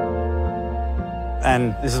time.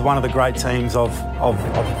 And this is one of the great teams I've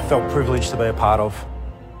felt privileged to be a part of.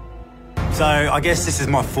 So I guess this is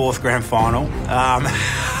my 4th grand final.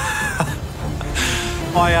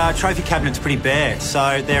 My trophy cabinet's pretty bare,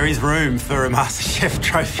 so there is room for a MasterChef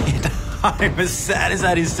trophy at home, as sad as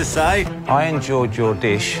that is to say. I enjoyed your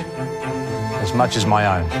dish as much as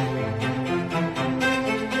my own. 10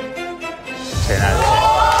 out of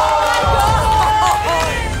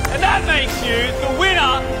 10. And that makes you the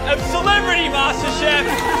winner of Celebrity MasterChef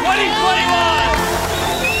 2021.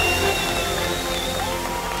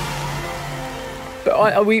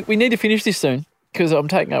 But we need to finish this soon because I'm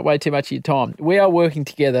taking up way too much of your time. We are working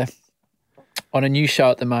together on a new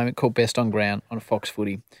show at the moment called Best on Ground on Fox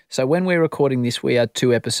Footy. So when we're recording this, we are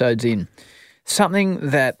 2 episodes in.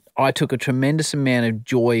 Something that I took a tremendous amount of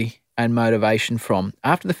joy and motivation from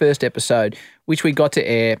after the first episode, which we got to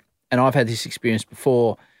air, and I've had this experience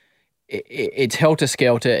before, it's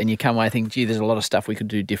helter-skelter and you come away thinking, gee, there's a lot of stuff we could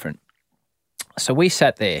do different. So we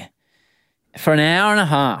sat there for an hour and a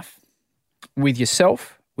half with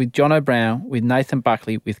yourself, with John O'Brien, with Nathan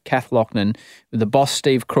Buckley, with Kath Loughnan, with the boss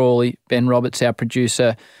Steve Crawley, Ben Roberts, our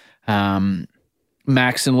producer,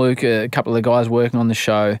 Max and Luke, a couple of the guys working on the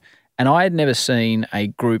show. And I had never seen a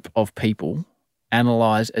group of people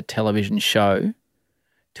analyse a television show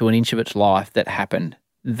to an inch of its life that happened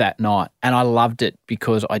that night. And I loved it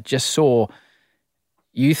because I just saw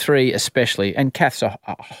you three especially, and Kath's a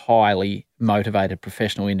highly motivated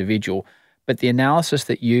professional individual, but the analysis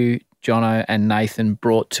that you, Jono and Nathan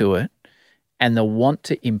brought to it and the want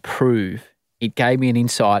to improve, it gave me an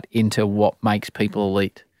insight into what makes people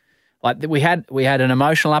elite. Like we had an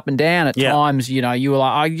emotional up and down at times. You were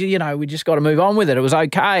like, we just got to move on with it. It was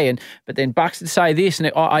okay, but then Bucks would say this,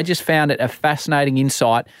 and I just found it a fascinating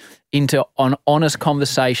insight into an honest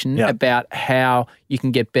conversation about how you can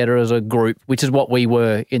get better as a group, which is what we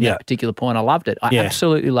were in that particular point. I loved it. I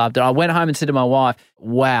absolutely loved it. I went home and said to my wife,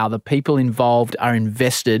 "Wow, the people involved are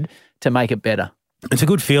invested to make it better." It's a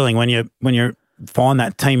good feeling when you find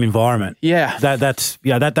that team environment. Yeah,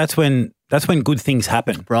 that's when good things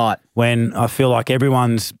happen. Right. When I feel like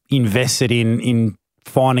everyone's invested in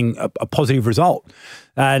finding a positive result.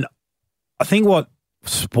 And I think what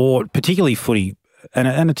sport, particularly footy,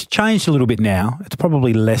 and it's changed a little bit now, it's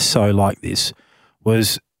probably less so like this,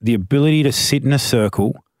 was the ability to sit in a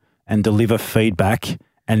circle and deliver feedback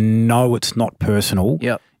and know it's not personal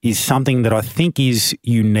is something that I think is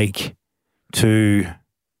unique to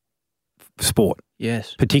sport.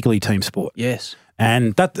 Yes. Particularly team sport. Yes.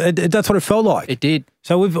 And that's what it felt like. It did.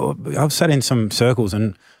 So I've sat in some circles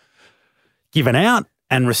and given out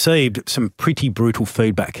and received some pretty brutal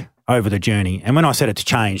feedback over the journey. And when I said it's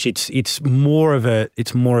changed, it's more of a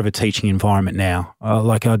teaching environment now.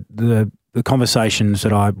 The conversations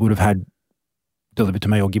that I would have had delivered to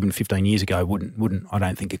me or given 15 years ago wouldn't I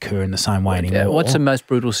don't think occur in the same way anymore. What's the most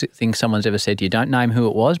brutal thing someone's ever said to you? Don't name who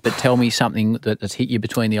it was, but tell me something that's hit you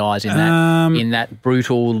between the eyes in that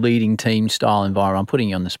brutal leading team style environment. I'm putting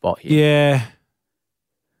you on the spot here. Yeah.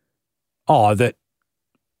 Oh, that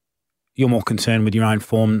you're more concerned with your own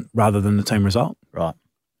form rather than the team result. Right.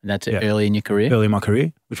 And that's early in your career? Early in my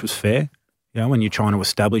career, which was fair. When you're trying to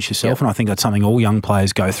establish yourself, and I think that's something all young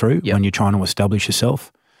players go through when you're trying to establish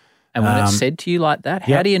yourself. And when it's said to you like that,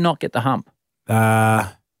 how do you not get the hump?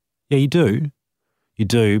 You You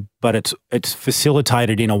do, but it's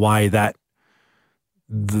facilitated in a way that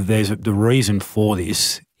the reason for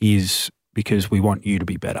this is because we want you to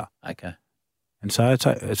be better. Okay. And so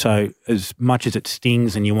as much as it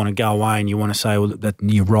stings and you want to go away and you want to say, well, that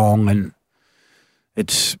you're wrong, and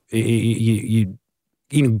it's you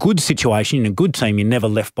in a good situation, in a good team, you're never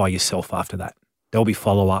left by yourself after that. There'll be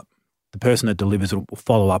follow-up. The person that delivers will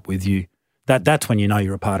follow up with you. That's when you know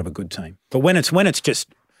you're a part of a good team. But when it's just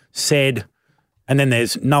said and then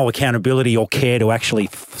there's no accountability or care to actually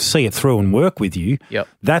see it through and work with you,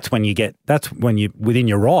 that's when you're within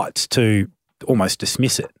your rights to almost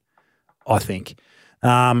dismiss it, I think.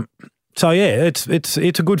 So yeah, it's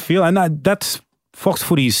a good feel, and that's Fox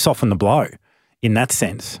Footy's softened the blow in that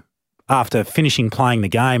sense. After finishing playing the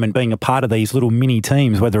game and being a part of these little mini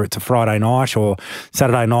teams, whether it's a Friday night or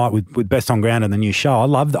Saturday night with Best on Ground and the new show, I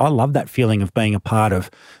love that feeling of being a part of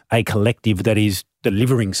a collective that is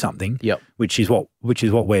delivering something. Which is what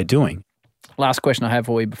we're doing. Last question I have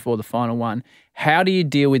for you before the final one. How do you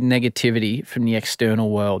deal with negativity from the external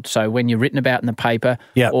world? So when you're written about in the paper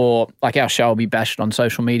or like our show will be bashed on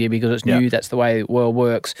social media because it's new, that's the way the world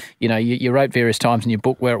works. You know, you wrote various times in your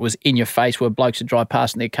book where it was in your face where blokes would drive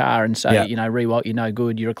past in their car and say, you know, Riewoldt, you're no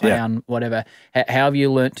good, you're a clown, whatever. How have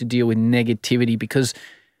you learnt to deal with negativity? Because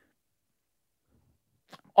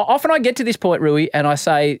often I get to this point, Rui, and I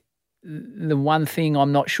say the one thing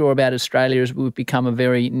I'm not sure about Australia is we've become a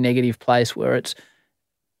very negative place where it's,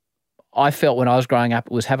 I felt when I was growing up,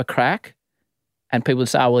 it was have a crack and people would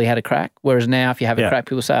say, oh, well, he had a crack. Whereas now if you have a crack,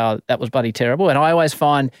 people say, oh, that was bloody terrible. And I always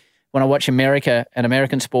find when I watch America and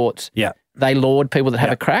American sports, they laud people that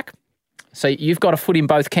have a crack. So you've got a foot in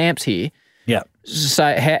both camps here.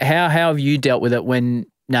 So how have you dealt with it when,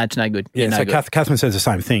 no, it's no good? So Catherine says the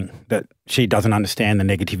same thing, that she doesn't understand the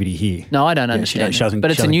negativity here. No, I don't understand. She doesn't,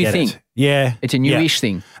 but it's a new thing. It's a newish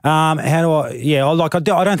thing. How do I?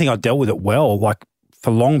 I don't think I dealt with it well. Like for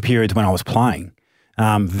long periods when I was playing,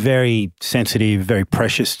 very sensitive, very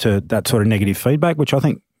precious to that sort of negative feedback, which I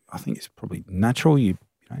think is probably natural. You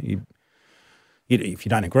if you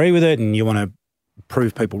don't agree with it and you want to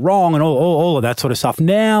prove people wrong and all of that sort of stuff.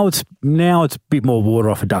 Now it's a bit more water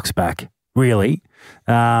off a duck's back, really,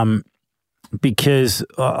 because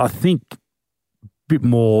I think a bit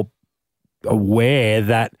more aware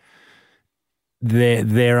that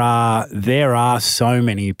there are so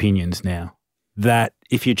many opinions now that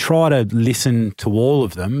if you try to listen to all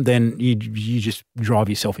of them, then you just drive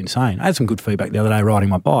yourself insane. I had some good feedback the other day riding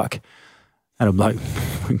my bike. Had a bloke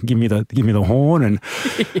give me the horn and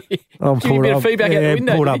I pulled up, feedback out the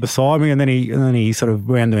window, pulled up beside me, and then he sort of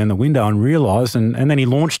ran down the window and realised, and then he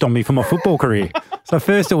launched on me for my football career. So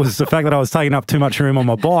first it was the fact that I was taking up too much room on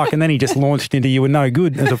my bike, and then he just launched into you were no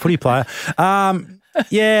good as a footy player. Not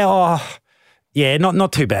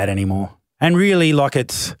too bad anymore. And really, like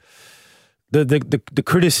it's the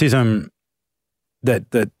criticism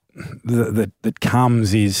that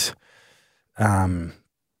comes is.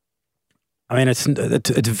 I mean, it's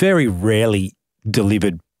very rarely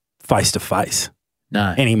delivered face to face.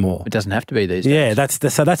 No, anymore. It doesn't have to be these days. Yeah, that's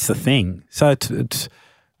the thing. So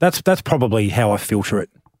that's probably how I filter it.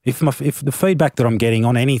 If the feedback that I'm getting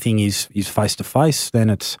on anything is face to face, then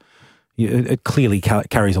it clearly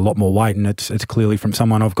carries a lot more weight, and it's clearly from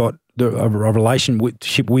someone I've got a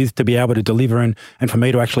relationship with to be able to deliver and for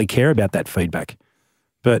me to actually care about that feedback.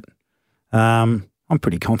 But I'm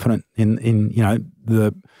pretty confident in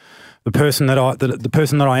the person that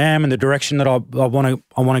I am and the direction that I want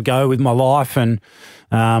to go with my life, and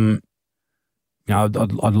I'd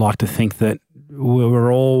like to think that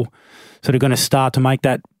we're all sort of going to start to make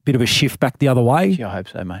that bit of a shift back the other way. Yeah, I hope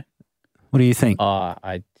so, mate. What do you think?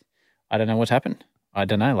 I don't know what's happened. I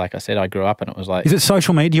don't know. Like I said, I grew up and it was like... Is it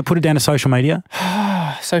social media? Do you put it down to social media?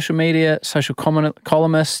 Social media, social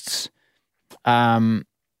columnists.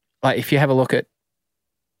 Like if you have a look at,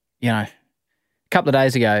 a couple of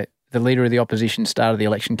days ago, the leader of the opposition started the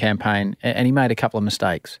election campaign and he made a couple of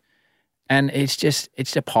mistakes. And it's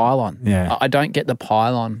a pile-on. Yeah. I don't get the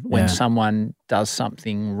pile-on when someone does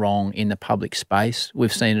something wrong in the public space.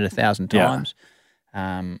 We've seen it 1,000 times.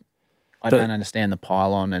 I don't understand the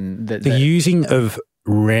pile-on and the using of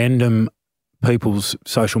random people's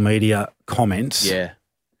social media comments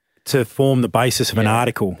to form the basis of an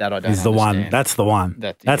article is the one. That's the one.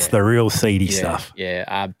 That's the real seedy stuff.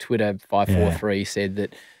 Yeah. Twitter 543 said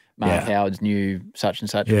that Mark Howard's new such and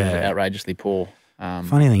such was outrageously poor.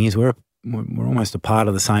 Funny thing is, we're almost a part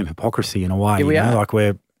of the same hypocrisy in a way. Yeah, we are. Like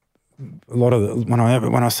we're a lot of when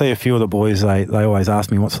I see a few of the boys, they always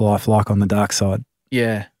ask me what's life like on the dark side.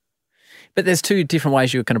 Yeah, but there's two different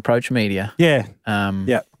ways you can approach media. Yeah,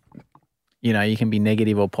 You know, you can be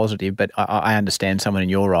negative or positive, but I understand someone in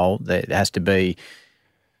your role that it has to be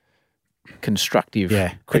constructive.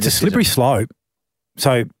 Yeah, criticism. It's a slippery slope.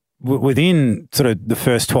 So within sort of the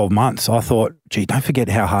first 12 months, I thought, gee, don't forget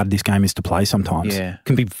how hard this game is to play sometimes. Yeah. It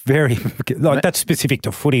can be very, like that's specific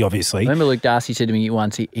to footy, obviously. Remember Luke Darcy said to me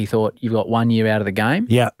once, he thought you've got 1 year out of the game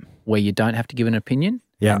where you don't have to give an opinion.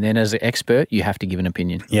 Yeah. And then as an expert, you have to give an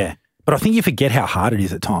opinion. Yeah. But I think you forget how hard it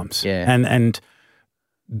is at times. Yeah. And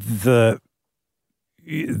the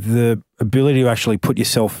ability to actually put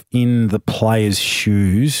yourself in the player's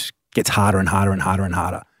shoes gets harder and harder and harder and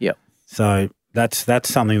harder. Yep. So that's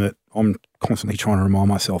something that I'm constantly trying to remind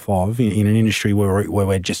myself of in an industry where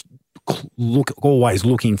we're just always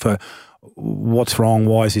looking for what's wrong,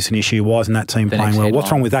 why is this an issue, why isn't that team playing well, what's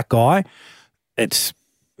wrong with that guy. It's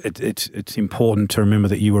important to remember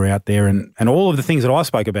that you were out there and all of the things that I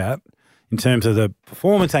spoke about in terms of the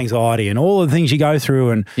performance anxiety and all of the things you go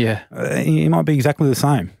through, and it might be exactly the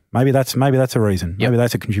same. Maybe that's a reason. Maybe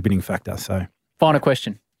that's a contributing factor. So, final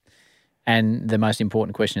question, and the most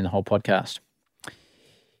important question in the whole podcast.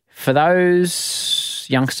 For those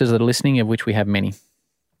youngsters that are listening, of which we have many,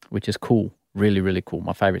 which is cool, really, really cool.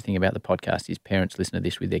 My favourite thing about the podcast is parents listen to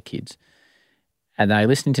this with their kids. And they're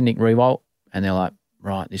listening to Nick Riewoldt and they're like,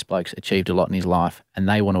 right, this bloke's achieved a lot in his life and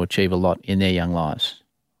they want to achieve a lot in their young lives.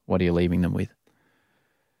 What are you leaving them with?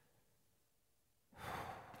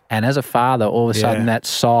 And as a father, all of a sudden that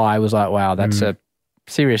sigh was like, wow, that's a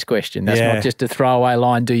serious question. That's not just a throwaway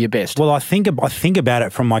line, do your best. Well, I think about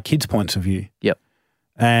it from my kids' points of view. Yep.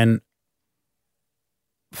 And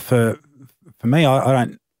for me, I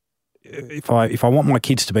don't. If I want my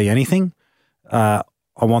kids to be anything, I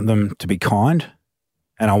want them to be kind,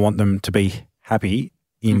 and I want them to be happy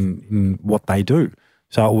in what they do.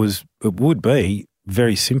 So it would be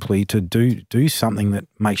very simply to do something that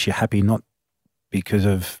makes you happy, not because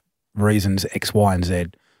of reasons X, Y, and Z,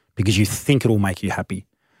 because you think it'll make you happy,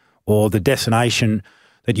 or the destination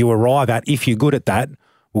that you arrive at, if you're good at that,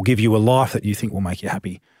 will give you a life that you think will make you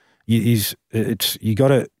happy. You got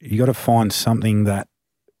to find something that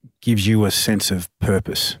gives you a sense of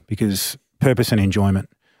purpose, because purpose and enjoyment,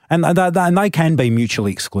 and they can be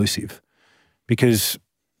mutually exclusive. Because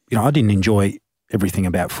I didn't enjoy everything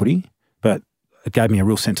about footy, but it gave me a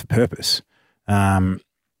real sense of purpose. So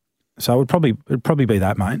it'd probably be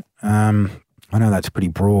that, mate. I know that's pretty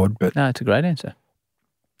broad, but no, it's a great answer.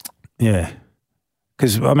 Yeah,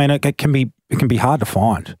 because I mean it can be hard to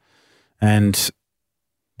find, and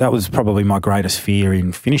that was probably my greatest fear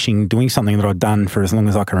in finishing doing something that I'd done for as long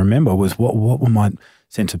as I can remember, was what will my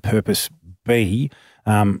sense of purpose be?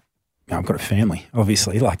 I've got a family,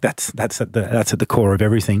 obviously, like that's at the core of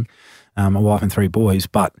everything. A wife and 3 boys,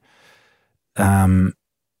 but that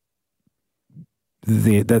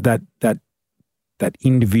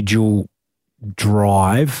individual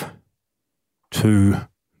drive to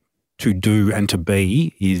do and to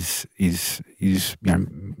be is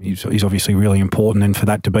obviously really important, and for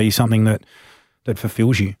that to be something that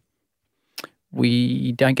fulfills you.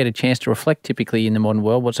 We don't get a chance to reflect typically in the modern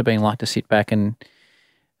world. What's it been like to sit back and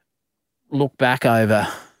look back over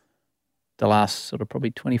the last sort of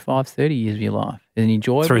probably 25, 30 years of your life? Is it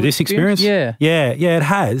enjoyable through this experience? Yeah, it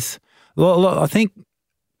has. Well, I think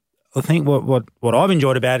what I've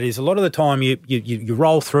enjoyed about it is a lot of the time you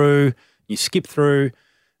roll through, you skip through,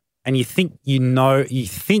 and you think you know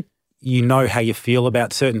how you feel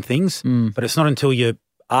about certain things, but it's not until you're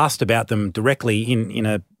asked about them directly in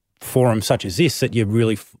a forum such as this that you're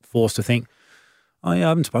really forced to think, oh yeah, I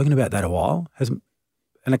haven't spoken about that in a while.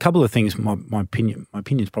 And a couple of things, my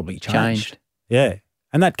opinion's probably changed. Yeah,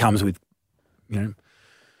 and that comes with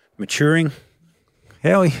maturing.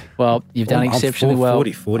 Well, you've done exceptionally well.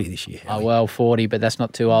 40 this year. Oh, well, 40, but that's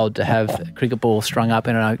not too old to have a cricket ball strung up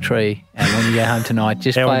in an oak tree. And when you get home tonight,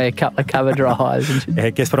 just play a couple of cover drives. Yeah,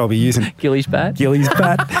 guess what I'll be using? Gilly's bat.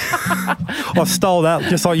 I stole that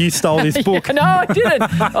just like you stole this book. No, I didn't.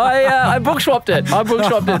 I book swapped it.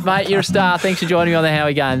 Mate. You're a star. Thanks for joining me on the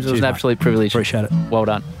Howie Games. It was an absolute privilege. Appreciate it. Well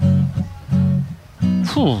done.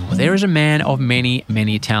 There is a man of many,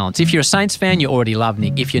 many talents. If you're a Saints fan, you already love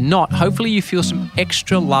Nick. If you're not, hopefully you feel some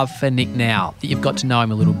extra love for Nick now that you've got to know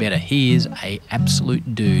him a little better. He is an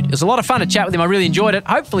absolute dude. It was a lot of fun to chat with him. I really enjoyed it.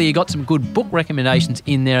 Hopefully you got some good book recommendations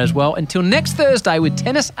in there as well. Until next Thursday with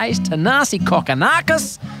tennis ace Tanasi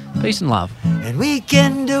Kokonakis. Peace and love. And we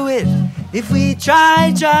can do it if we try.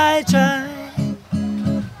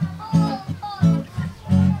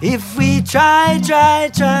 If we try.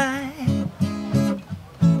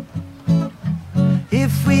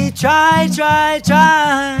 If we try.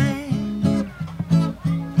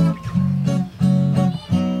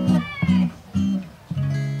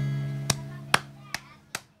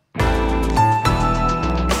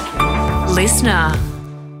 listener.